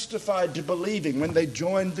testified to believing when they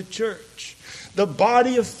joined the church. The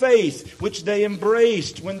body of faith which they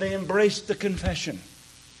embraced when they embraced the confession.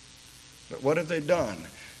 But what have they done?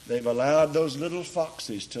 They've allowed those little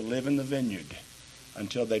foxes to live in the vineyard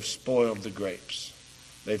until they've spoiled the grapes.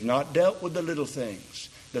 They've not dealt with the little things.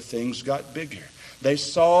 The things got bigger. They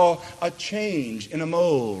saw a change in a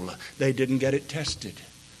mole. They didn't get it tested.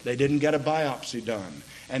 They didn't get a biopsy done.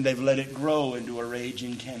 And they've let it grow into a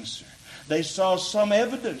raging cancer. They saw some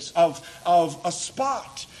evidence of a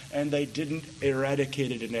spot, and they didn't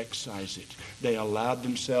eradicate it and excise it. They allowed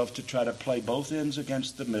themselves to try to play both ends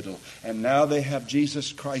against the middle. And now they have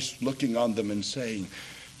Jesus Christ looking on them and saying,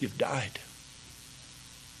 "You've died.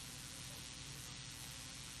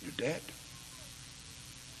 You're dead."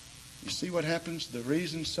 You see what happens? The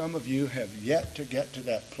reason some of you have yet to get to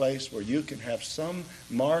that place where you can have some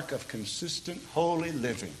mark of consistent holy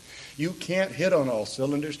living. You can't hit on all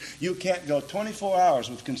cylinders. You can't go 24 hours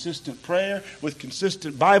with consistent prayer, with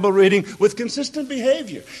consistent Bible reading, with consistent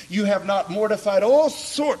behavior. You have not mortified all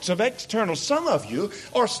sorts of external. Some of you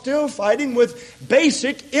are still fighting with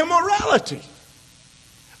basic immorality.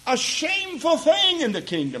 A shameful thing in the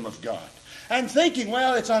kingdom of God. And thinking,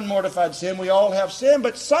 well, it's unmortified sin. We all have sin.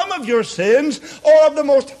 But some of your sins are of the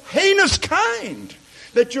most heinous kind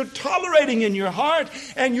that you're tolerating in your heart.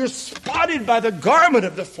 And you're spotted by the garment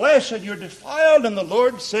of the flesh. And you're defiled. And the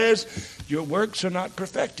Lord says, your works are not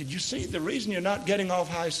perfected. You see, the reason you're not getting off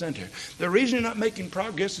high center, the reason you're not making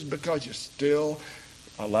progress is because you're still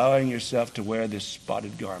allowing yourself to wear this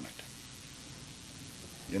spotted garment.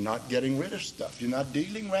 You're not getting rid of stuff. You're not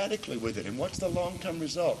dealing radically with it. And what's the long-term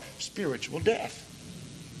result? Spiritual death.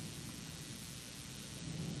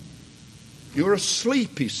 You're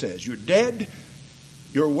asleep, he says. You're dead.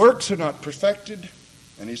 Your works are not perfected.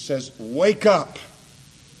 And he says, wake up.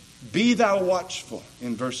 Be thou watchful,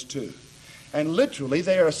 in verse 2. And literally,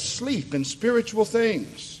 they are asleep in spiritual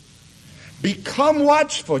things. Become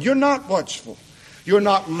watchful. You're not watchful. You're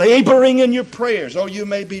not laboring in your prayers. Oh, you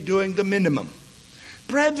may be doing the minimum.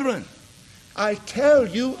 Brethren, I tell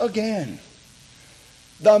you again,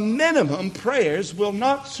 the minimum prayers will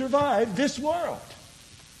not survive this world.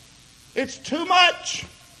 It's too much.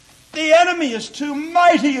 The enemy is too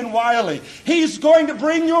mighty and wily. He's going to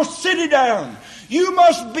bring your city down. You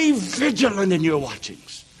must be vigilant in your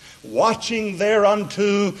watchings. Watching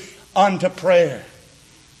thereunto unto prayer.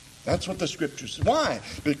 That's what the Scripture says. Why?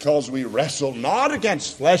 Because we wrestle not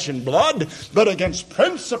against flesh and blood, but against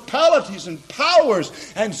principalities and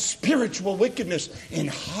powers and spiritual wickedness in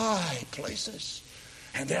high places.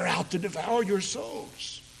 And they're out to devour your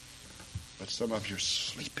souls. But some of you are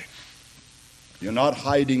sleeping. You're not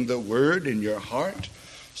hiding the word in your heart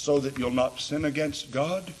so that you'll not sin against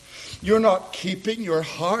God. You're not keeping your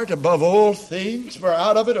heart above all things, for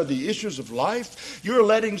out of it are the issues of life. You're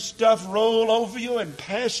letting stuff roll over you and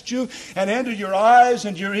past you and enter your eyes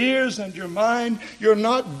and your ears and your mind. You're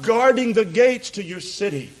not guarding the gates to your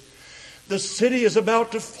city. The city is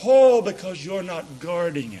about to fall because you're not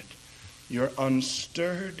guarding it. You're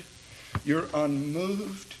unstirred. You're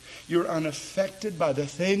unmoved. You're unaffected by the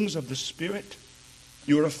things of the Spirit.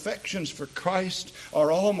 Your affections for Christ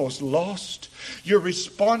are almost lost. Your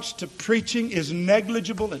response to preaching is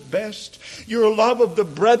negligible at best. Your love of the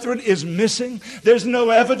brethren is missing. There's no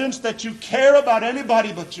evidence that you care about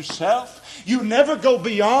anybody but yourself. You never go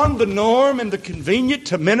beyond the norm and the convenient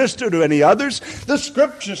to minister to any others. The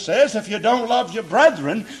Scripture says if you don't love your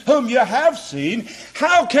brethren whom you have seen,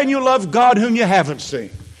 how can you love God whom you haven't seen?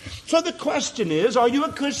 So the question is, are you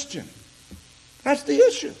a Christian? That's the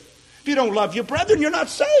issue. If you don't love your brethren, you're not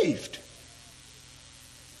saved.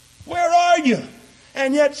 Where are you?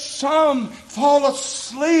 And yet some fall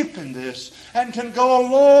asleep in this and can go a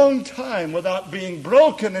long time without being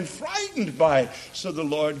broken and frightened by it. So the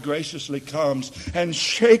Lord graciously comes and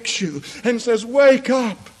shakes you and says, wake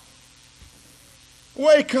up.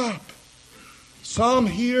 Wake up. Some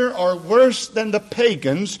here are worse than the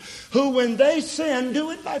pagans who, when they sin, do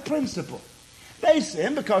it by principle. They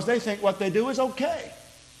sin because they think what they do is okay.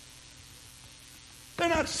 They're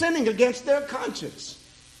not sinning against their conscience.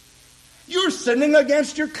 You're sinning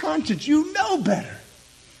against your conscience. You know better.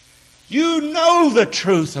 You know the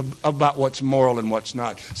truth about what's moral and what's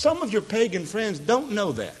not. Some of your pagan friends don't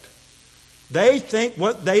know that. They think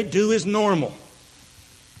what they do is normal.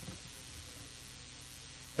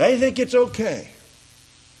 They think it's okay.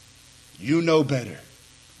 You know better.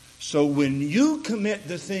 So when you commit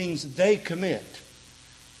the things they commit,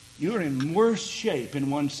 you're in worse shape in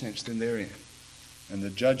one sense than they're in. And the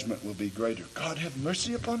judgment will be greater. God have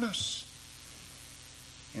mercy upon us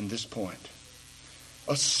in this point.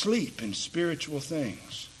 Asleep in spiritual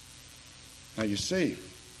things. Now you see,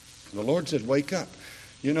 the Lord said, wake up.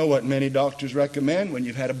 You know what many doctors recommend when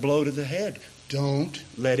you've had a blow to the head? Don't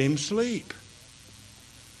let him sleep.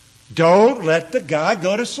 Don't let the guy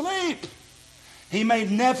go to sleep. He may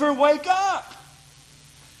never wake up.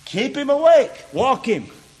 Keep him awake. Walk him.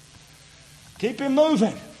 Keep him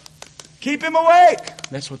moving. Keep him awake.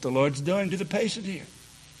 That's what the Lord's doing to the patient here.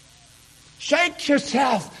 Shake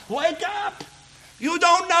yourself. Wake up. You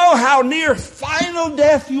don't know how near final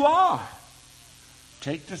death you are.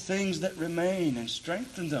 Take the things that remain and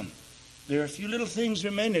strengthen them. There are a few little things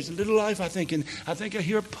remain. There's a little life, I think I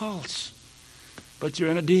hear a pulse. But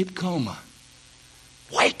you're in a deep coma.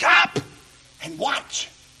 Wake up and watch.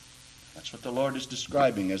 That's what the Lord is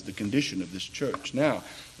describing as the condition of this church. Now,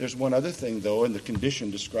 there's one other thing, though, in the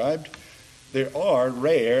condition described. There are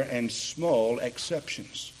rare and small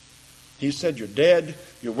exceptions. He said you're dead,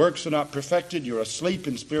 your works are not perfected, you're asleep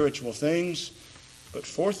in spiritual things. But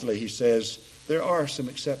fourthly, he says, there are some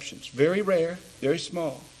exceptions. Very rare, very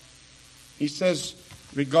small. He says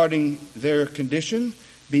regarding their condition,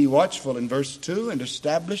 be watchful in verse 2 and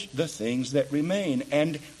establish the things that remain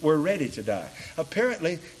and were ready to die.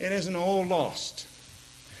 Apparently, it isn't all lost.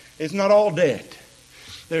 It's not all dead.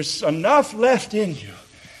 There's enough left in you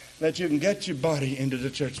that you can get your body into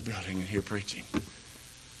the church building and hear preaching.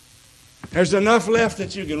 There's enough left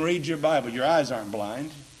that you can read your Bible. Your eyes aren't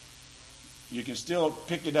blind. You can still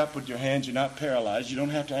pick it up with your hands. You're not paralyzed. You don't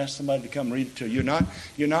have to ask somebody to come read it to you.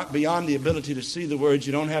 You're not beyond the ability to see the words.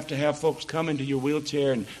 You don't have to have folks come into your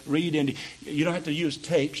wheelchair and read. You don't have to use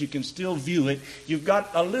tapes. You can still view it. You've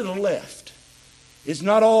got a little left. It's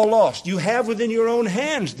not all lost. You have within your own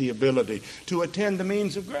hands the ability to attend the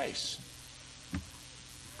means of grace.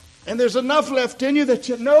 And there's enough left in you that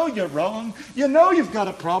you know you're wrong. You know you've got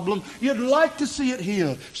a problem. You'd like to see it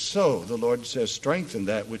healed. So the Lord says, strengthen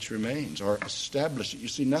that which remains or establish it. You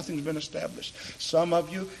see, nothing's been established. Some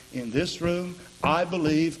of you in this room, I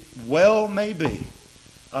believe, well may be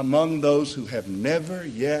among those who have never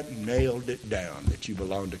yet nailed it down that you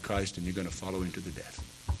belong to Christ and you're going to follow him to the death.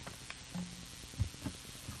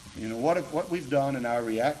 You know, what we've done in our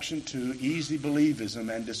reaction to easy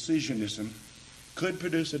believism and decisionism could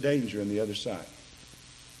produce a danger on the other side.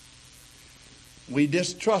 We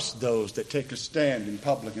distrust those that take a stand in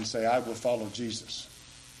public and say, I will follow Jesus.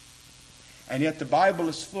 And yet the Bible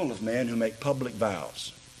is full of men who make public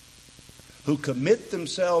vows, who commit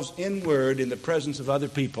themselves in word in the presence of other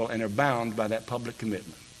people and are bound by that public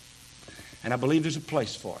commitment. And I believe there's a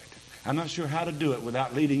place for it. I'm not sure how to do it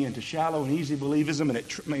without leading into shallow and easy believism, and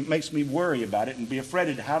it makes me worry about it and be afraid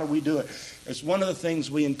of how do we do it. It's one of the things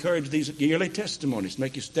we encourage these yearly testimonies,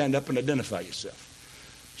 make you stand up and identify yourself.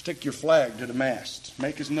 Stick your flag to the mast.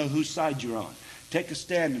 Make us know whose side you're on. Take a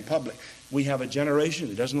stand in public. We have a generation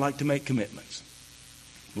that doesn't like to make commitments.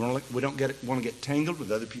 We don't want to get tangled with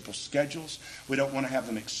other people's schedules. We don't want to have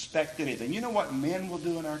them expect anything. You know what men will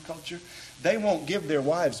do in our culture? They won't give their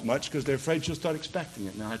wives much because they're afraid she'll start expecting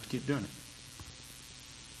it and they'll have to keep doing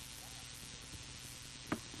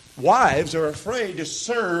it. Wives are afraid to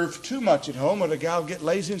serve too much at home or the gal will get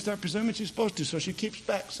lazy and start presuming she's supposed to, so she keeps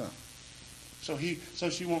back some. So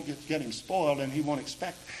she won't get him spoiled and he won't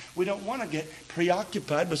expect. We don't want to get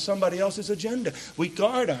preoccupied with somebody else's agenda. We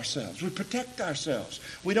guard ourselves. We protect ourselves.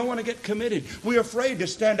 We don't want to get committed. We're afraid to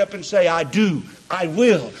stand up and say, I do, I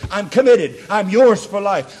will, I'm committed, I'm yours for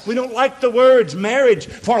life. We don't like the words marriage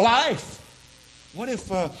for life. What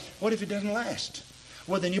if it doesn't last?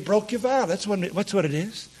 Well, then you broke your vow. That's what it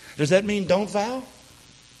is. Does that mean don't vow?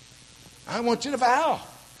 I want you to vow.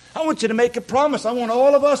 I want you to make a promise. I want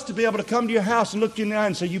all of us to be able to come to your house and look you in the eye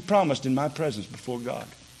and say, you promised in my presence before God.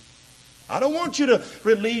 I don't want you to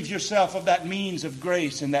relieve yourself of that means of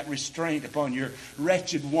grace and that restraint upon your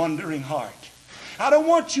wretched, wandering heart. I don't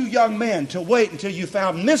want you young men to wait until you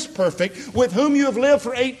found Miss Perfect with whom you have lived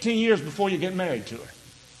for 18 years before you get married to her.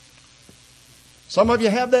 Some of you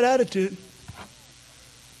have that attitude.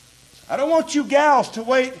 I don't want you gals to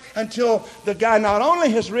wait until the guy not only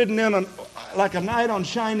has ridden in like a knight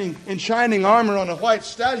in shining armor on a white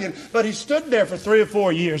stallion, but he stood there for 3 or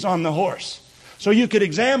 4 years on the horse. So you could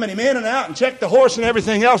examine him in and out and check the horse and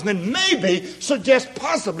everything else, and then maybe suggest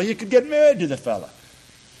possibly you could get married to the fella.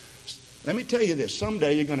 Let me tell you this.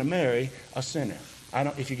 Someday you're going to marry a sinner.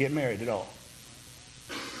 If you get married at all.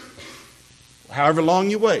 However long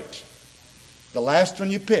you wait. The last one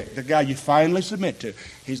you pick, the guy you finally submit to,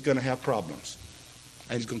 he's going to have problems.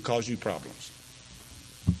 And he's going to cause you problems.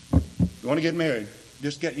 You want to get married,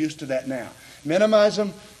 just get used to that now. Minimize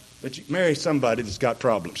them, but you marry somebody that's got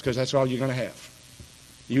problems, because that's all you're going to have.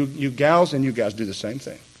 You gals and you guys do the same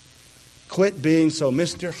thing. Quit being so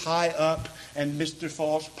Mr. High Up and Mr.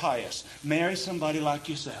 False Pious. Marry somebody like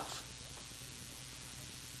yourself.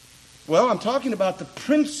 Well, I'm talking about the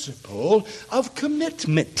principle of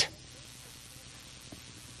commitment.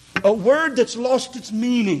 A word that's lost its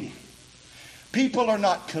meaning. People are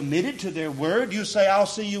not committed to their word. You say, I'll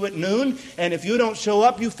see you at noon, and if you don't show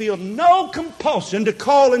up, you feel no compulsion to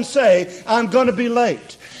call and say, I'm going to be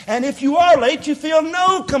late. And if you are late, you feel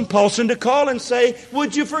no compulsion to call and say,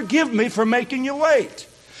 would you forgive me for making you wait?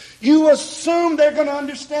 You assume they're going to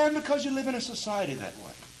understand because you live in a society that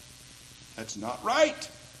way. That's not right.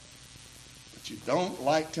 But you don't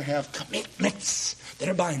like to have commitments that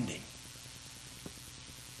are binding.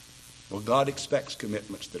 Well, God expects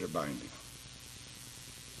commitments that are binding.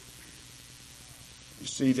 You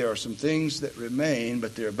see, there are some things that remain,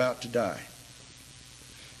 but they're about to die.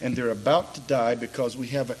 And they're about to die because we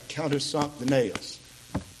haven't countersunk the nails.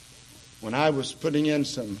 When I was putting in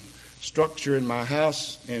some structure in my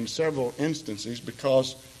house in several instances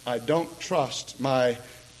because I don't trust my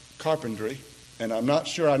carpentry and I'm not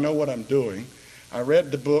sure I know what I'm doing, I read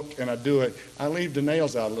the book and I do it. I leave the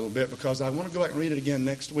nails out a little bit because I want to go back and read it again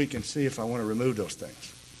next week and see if I want to remove those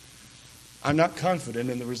things. I'm not confident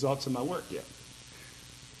in the results of my work yet.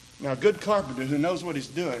 Now, a good carpenter who knows what he's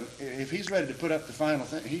doing, if he's ready to put up the final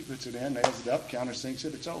thing, he puts it in, nails it up, countersinks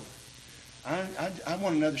it, it's over. I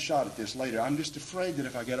want another shot at this later. I'm just afraid that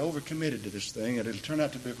if I get overcommitted to this thing, it'll turn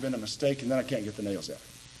out to have been a mistake, and then I can't get the nails out.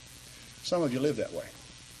 Some of you live that way.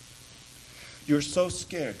 You're so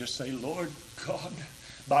scared to say, Lord God,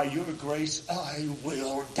 by your grace, I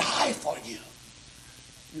will die for you.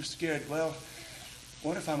 You're scared, well,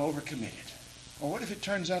 what if I'm overcommitted? Or what if it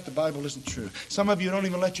turns out the Bible isn't true? Some of you don't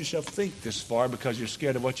even let yourself think this far because you're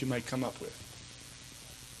scared of what you may come up with.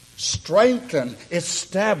 Strengthen,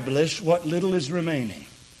 establish what little is remaining.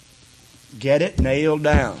 Get it nailed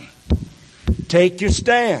down. Take your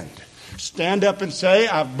stand. Stand up and say,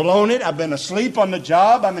 I've blown it. I've been asleep on the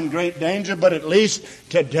job. I'm in great danger, but at least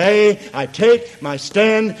today I take my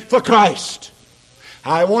stand for Christ.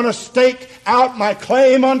 I want to stake out my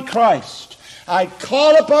claim on Christ. I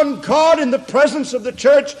call upon God in the presence of the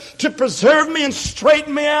church to preserve me and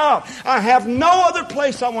straighten me out. I have no other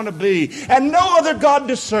place I want to be and no other God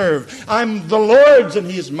to serve. I'm the Lord's and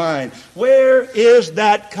He is mine. Where is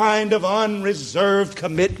that kind of unreserved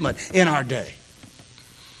commitment in our day?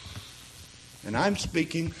 And I'm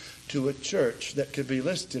speaking to a church that could be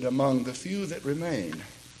listed among the few that remain.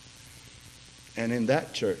 And in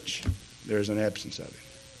that church, there's an absence of it.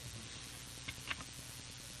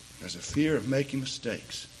 There's a fear of making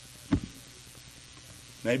mistakes.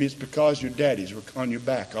 Maybe it's because your daddies were on your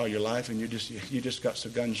back all your life and you just got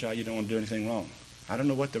so gun shy you don't want to do anything wrong. I don't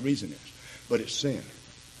know what the reason is, but it's sin.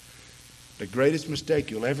 The greatest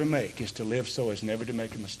mistake you'll ever make is to live so as never to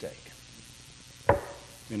make a mistake.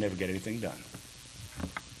 You'll never get anything done.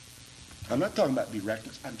 I'm not talking about be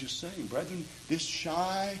reckless. I'm just saying, brethren, this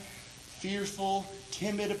shy, fearful,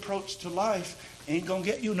 timid approach to life ain't going to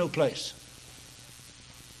get you no place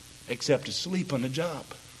except to sleep on the job.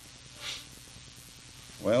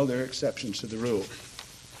 Well, there are exceptions to the rule.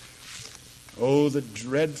 Oh, the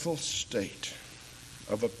dreadful state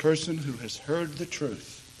of a person who has heard the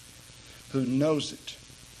truth, who knows it,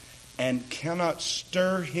 and cannot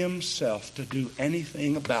stir himself to do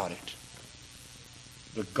anything about it.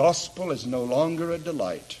 The gospel is no longer a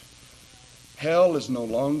delight. Hell is no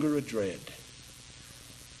longer a dread.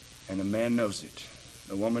 And the man knows it.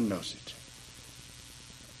 The woman knows it.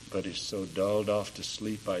 But is so dulled off to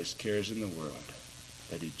sleep by his cares in the world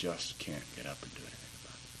that he just can't get up and do anything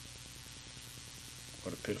about it.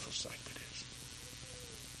 What a pitiful sight that is.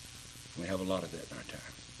 We have a lot of that in our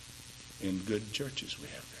time. In good churches we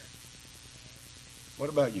have that. What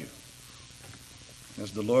about you?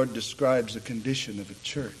 As the Lord describes the condition of a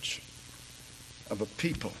church, of a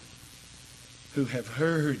people who have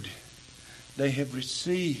heard, they have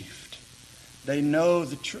received, they know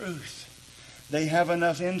the truth. They have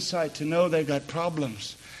enough insight to know they've got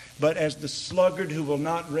problems. But as the sluggard who will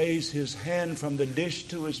not raise his hand from the dish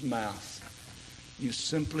to his mouth, you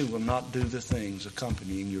simply will not do the things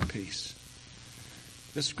accompanying your peace.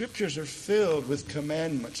 The scriptures are filled with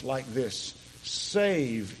commandments like this.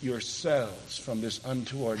 Save yourselves from this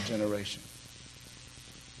untoward generation.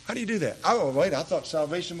 How do you do that? Oh, wait, I thought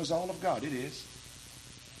salvation was all of God. It is.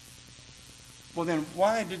 Well, then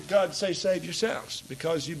why did God say save yourselves?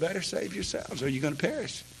 Because you better save yourselves or you're going to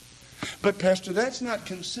perish. But, Pastor, that's not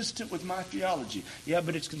consistent with my theology. Yeah,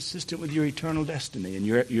 but it's consistent with your eternal destiny and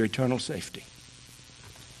your eternal safety.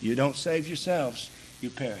 You don't save yourselves, you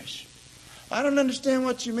perish. I don't understand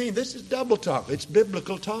what you mean. This is double talk. It's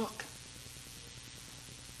biblical talk.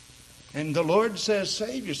 And the Lord says,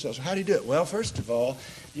 save yourselves. How do you do it? Well, first of all,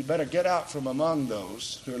 you better get out from among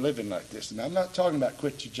those who are living like this. And I'm not talking about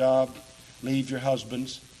quit your job, leave your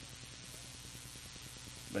husbands.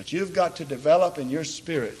 But you've got to develop in your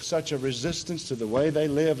spirit such a resistance to the way they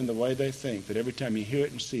live and the way they think that every time you hear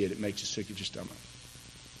it and see it, it makes you sick at your stomach.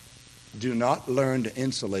 Do not learn to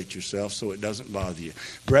insulate yourself so it doesn't bother you.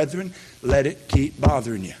 Brethren, let it keep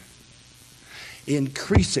bothering you.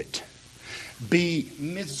 Increase it. Be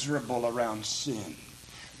miserable around sin.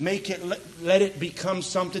 Let it become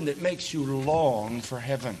something that makes you long for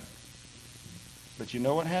heaven. But you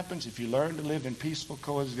know what happens if you learn to live in peaceful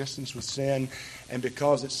coexistence with sin, and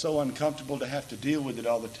because it's so uncomfortable to have to deal with it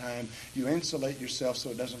all the time, you insulate yourself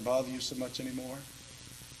so it doesn't bother you so much anymore?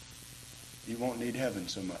 You won't need heaven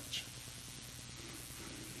so much.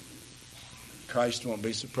 Christ won't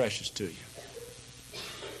be so precious to you.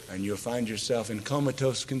 And you'll find yourself in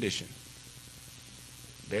comatose condition,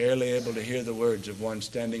 barely able to hear the words of one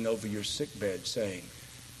standing over your sick bed saying,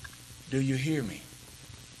 "Do you hear me?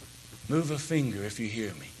 Move a finger if you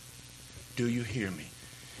hear me. Do you hear me?"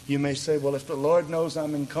 You may say, well, if the Lord knows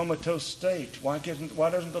I'm in comatose state, why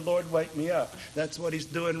doesn't the Lord wake me up? That's what He's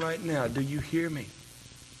doing right now. Do you hear me?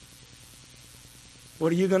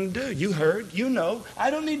 What are you going to do? You heard. You know. I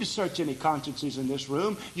don't need to search any consciences in this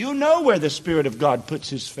room. You know where the Spirit of God puts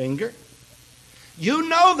His finger. You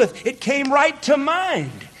know that it came right to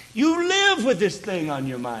mind. You live with this thing on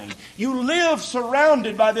your mind. You live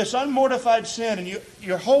surrounded by this unmortified sin, and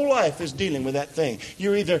your whole life is dealing with that thing.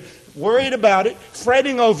 You're either worried about it,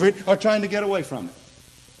 fretting over it, or trying to get away from it.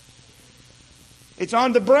 It's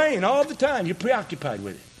on the brain all the time. You're preoccupied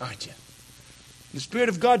with it, aren't you? The Spirit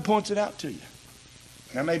of God points it out to you.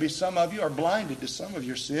 Now, maybe some of you are blinded to some of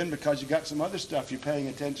your sin because you got some other stuff you're paying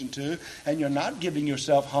attention to, and you're not giving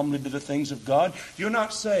yourself humbly to the things of God. You're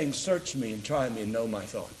not saying, search me and try me and know my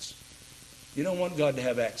thoughts. You don't want God to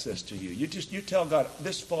have access to you. You tell God,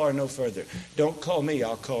 this far, no further. Don't call me,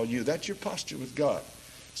 I'll call you. That's your posture with God.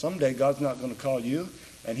 Someday God's not going to call you,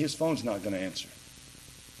 and His phone's not going to answer.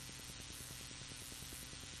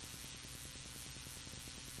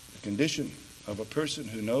 The condition of a person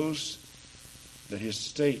who knows that his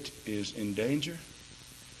state is in danger,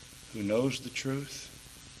 who knows the truth,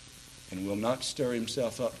 and will not stir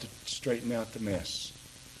himself up to straighten out the mess,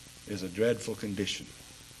 is a dreadful condition.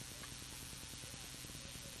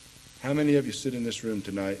 How many of you sit in this room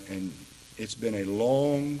tonight and it's been a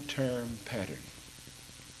long-term pattern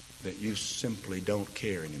that you simply don't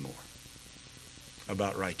care anymore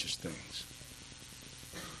about righteous things?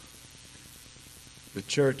 The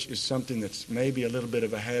church is something that's maybe a little bit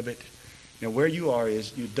of a habit. Now, where you are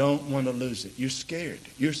is you don't want to lose it. You're scared.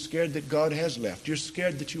 You're scared that God has left. You're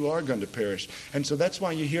scared that you are going to perish. And so that's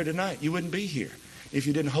why you're here tonight. You wouldn't be here if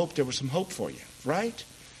you didn't hope there was some hope for you, right?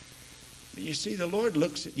 But you see, the Lord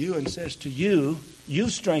looks at you and says to you, you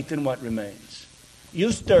strengthen what remains.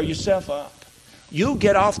 You stir yourself up. You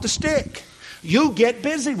get off the stick. You get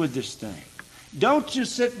busy with this thing. Don't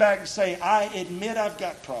just sit back and say, I admit I've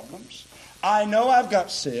got problems. I know I've got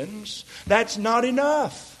sins. That's not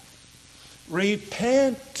enough.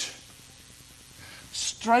 Repent.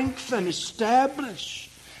 Strengthen. Establish.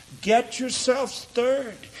 Get yourself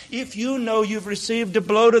stirred. If you know you've received a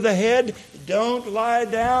blow to the head, don't lie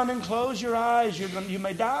down and close your eyes. You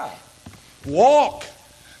may die. Walk.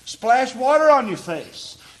 Splash water on your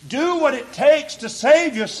face. Do what it takes to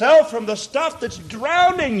save yourself from the stuff that's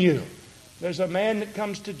drowning you. There's a man that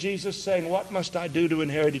comes to Jesus saying, what must I do to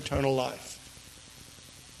inherit eternal life?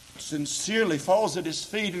 Sincerely falls at his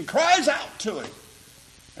feet and cries out to him.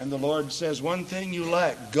 And the Lord says, one thing you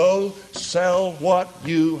lack. Go sell what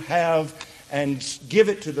you have and give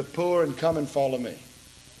it to the poor and come and follow me.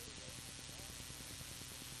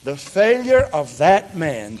 The failure of that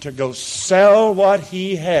man to go sell what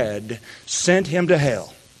he had sent him to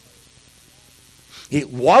hell.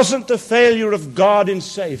 It wasn't the failure of God in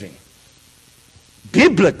saving.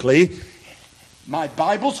 Biblically, my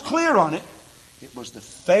Bible's clear on it. It was the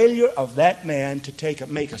failure of that man to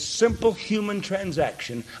make a simple human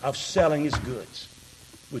transaction of selling his goods,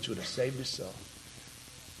 which would have saved his soul.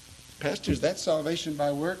 Pastor, is that salvation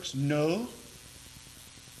by works? No.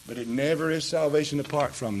 But it never is salvation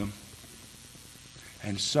apart from them.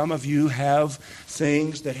 And some of you have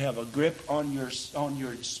things that have a grip on your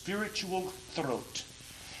spiritual throat.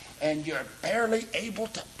 And you're barely able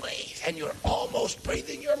to breathe. And you're almost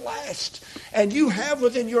breathing your last. And you have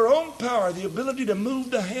within your own power the ability to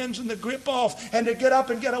move the hands and the grip off and to get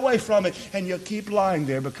up and get away from it. And you keep lying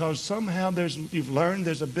there because somehow you've learned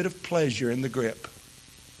there's a bit of pleasure in the grip.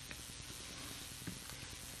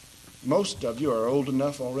 Most of you are old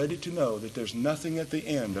enough already to know that there's nothing at the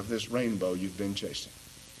end of this rainbow you've been chasing.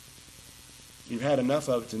 You've had enough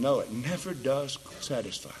of it to know it never does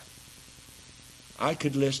satisfy. I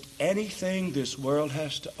could list anything this world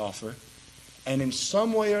has to offer, and in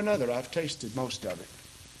some way or another I've tasted most of it.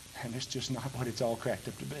 And it's just not what it's all cracked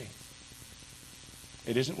up to be.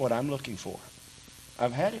 It isn't what I'm looking for.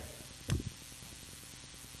 I've had it.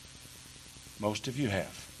 Most of you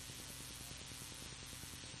have.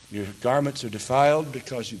 Your garments are defiled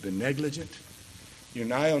because you've been negligent. You're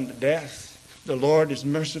nigh unto death. The Lord is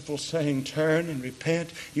merciful, saying, turn and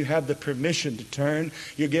repent. You have the permission to turn.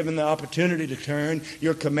 You're given the opportunity to turn.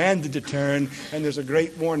 You're commanded to turn. And there's a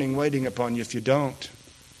great warning waiting upon you if you don't.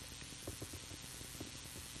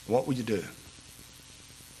 What will you do?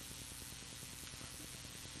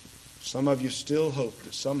 Some of you still hope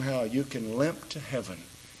that somehow you can limp to heaven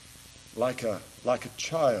like a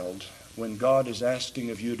child when God is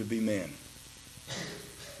asking of you to be men.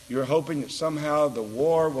 You're hoping that somehow the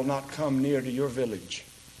war will not come near to your village.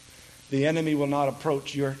 The enemy will not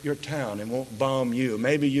approach your town and won't bomb you.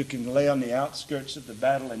 Maybe you can lay on the outskirts of the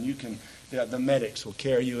battle and the medics will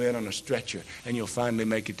carry you in on a stretcher and you'll finally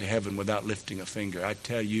make it to heaven without lifting a finger. I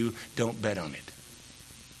tell you, don't bet on it.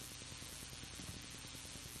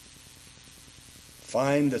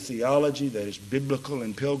 Find the theology that is biblical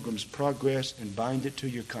in Pilgrim's Progress and bind it to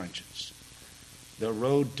your conscience. The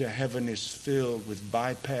road to heaven is filled with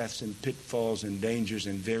bypaths and pitfalls and dangers,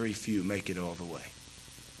 and very few make it all the way.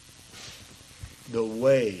 The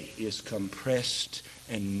way is compressed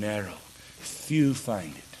and narrow. Few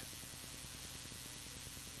find it.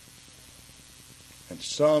 And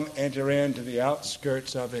some enter into the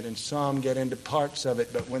outskirts of it, and some get into parts of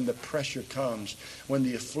it. But when the pressure comes, when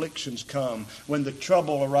the afflictions come, when the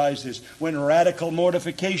trouble arises, when radical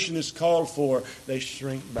mortification is called for, they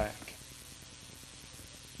shrink back.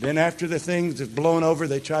 Then after the things have blown over,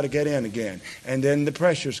 they try to get in again. And then the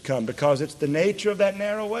pressures come, because it's the nature of that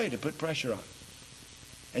narrow way to put pressure on.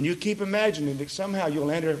 And you keep imagining that somehow you'll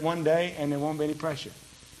enter it one day and there won't be any pressure.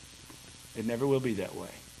 It never will be that way.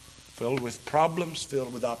 filled with problems,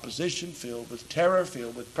 filled with opposition, filled with terror,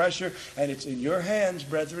 filled with pressure, and it's in your hands,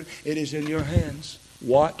 brethren. It is in your hands.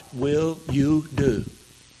 What will you do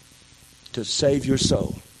to save your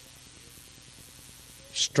soul?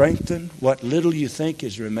 Strengthen what little you think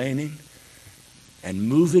is remaining and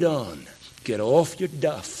move it on. Get off your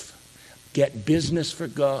duff. Get business for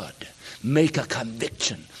God. Make a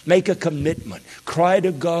conviction. Make a commitment. Cry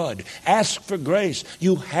to God. Ask for grace.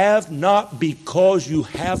 You have not because you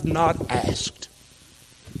have not asked.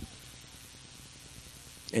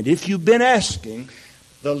 And if you've been asking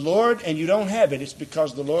the Lord and you don't have it, it's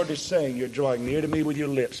because the Lord is saying, you're drawing near to me with your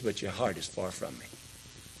lips, but your heart is far from me.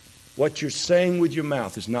 What you're saying with your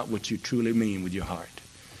mouth is not what you truly mean with your heart.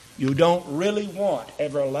 You don't really want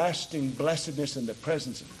everlasting blessedness in the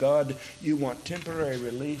presence of God. You want temporary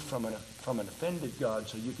relief from an offended God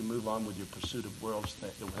so you can move on with your pursuit of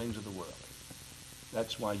the things of the world.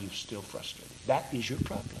 That's why you're still frustrated. That is your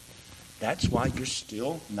problem. That's why you're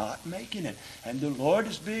still not making it. And the Lord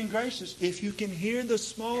is being gracious. If you can hear the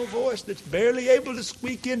small voice that's barely able to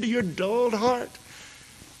squeak into your dulled heart,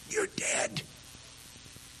 you're dead.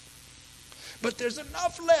 But there's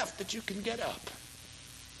enough left that you can get up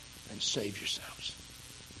and save yourselves.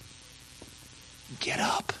 Get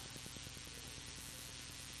up.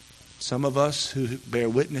 Some of us who bear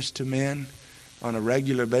witness to men on a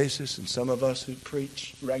regular basis, and some of us who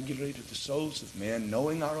preach regularly to the souls of men,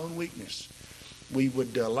 knowing our own weakness, we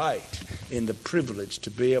would delight in the privilege to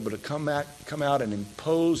be able to come out and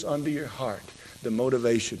impose under your heart the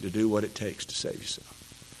motivation to do what it takes to save yourself.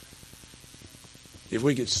 If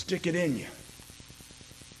we could stick it in you.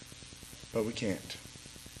 But we can't.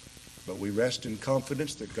 But we rest in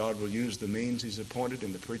confidence that God will use the means He's appointed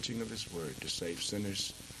in the preaching of His Word to save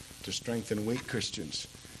sinners, to strengthen weak Christians,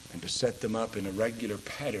 and to set them up in a regular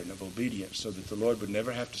pattern of obedience so that the Lord would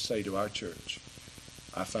never have to say to our church,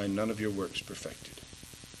 I find none of your works perfected.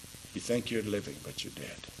 You think you're living, but you're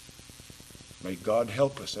dead. May God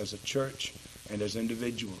help us as a church and as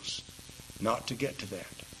individuals not to get to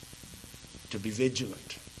that, to be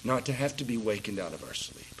vigilant, not to have to be wakened out of our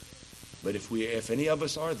sleep. But if any of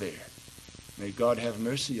us are there, may God have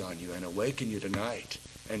mercy on you and awaken you tonight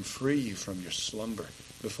and free you from your slumber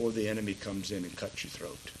before the enemy comes in and cuts your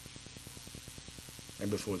throat.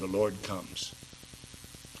 And before the Lord comes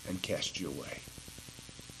and casts you away.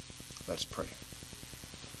 Let's pray.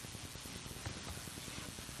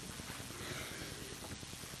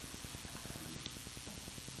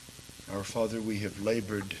 Our Father, we have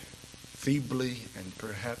labored feebly and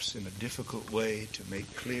perhaps in a difficult way to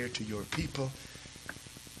make clear to your people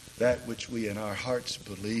that which we in our hearts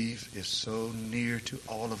believe is so near to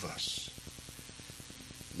all of us.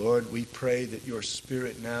 Lord, we pray that your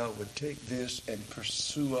Spirit now would take this and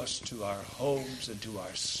pursue us to our homes and to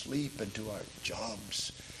our sleep and to our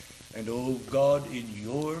jobs. And, oh God, in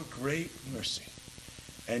your great mercy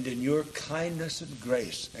and in your kindness and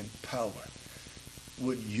grace and power,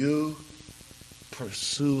 would you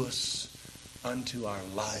pursue us unto our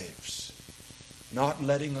lives, not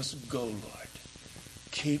letting us go, Lord.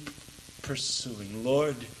 Keep pursuing.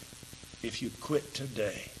 Lord, if you quit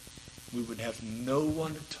today, we would have no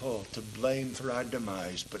one at all to blame for our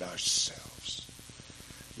demise but ourselves.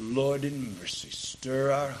 Lord, in mercy,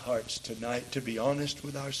 stir our hearts tonight to be honest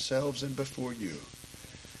with ourselves and before you,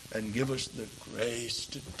 and give us the grace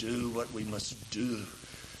to do what we must do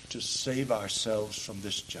to save ourselves from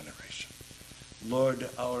this generation. Lord,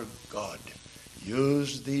 our God,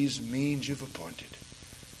 use these means you've appointed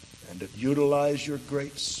and utilize your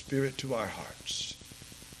great Spirit to our hearts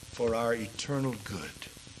for our eternal good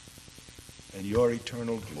and your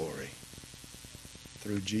eternal glory.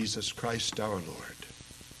 Through Jesus Christ our Lord.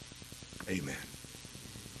 Amen.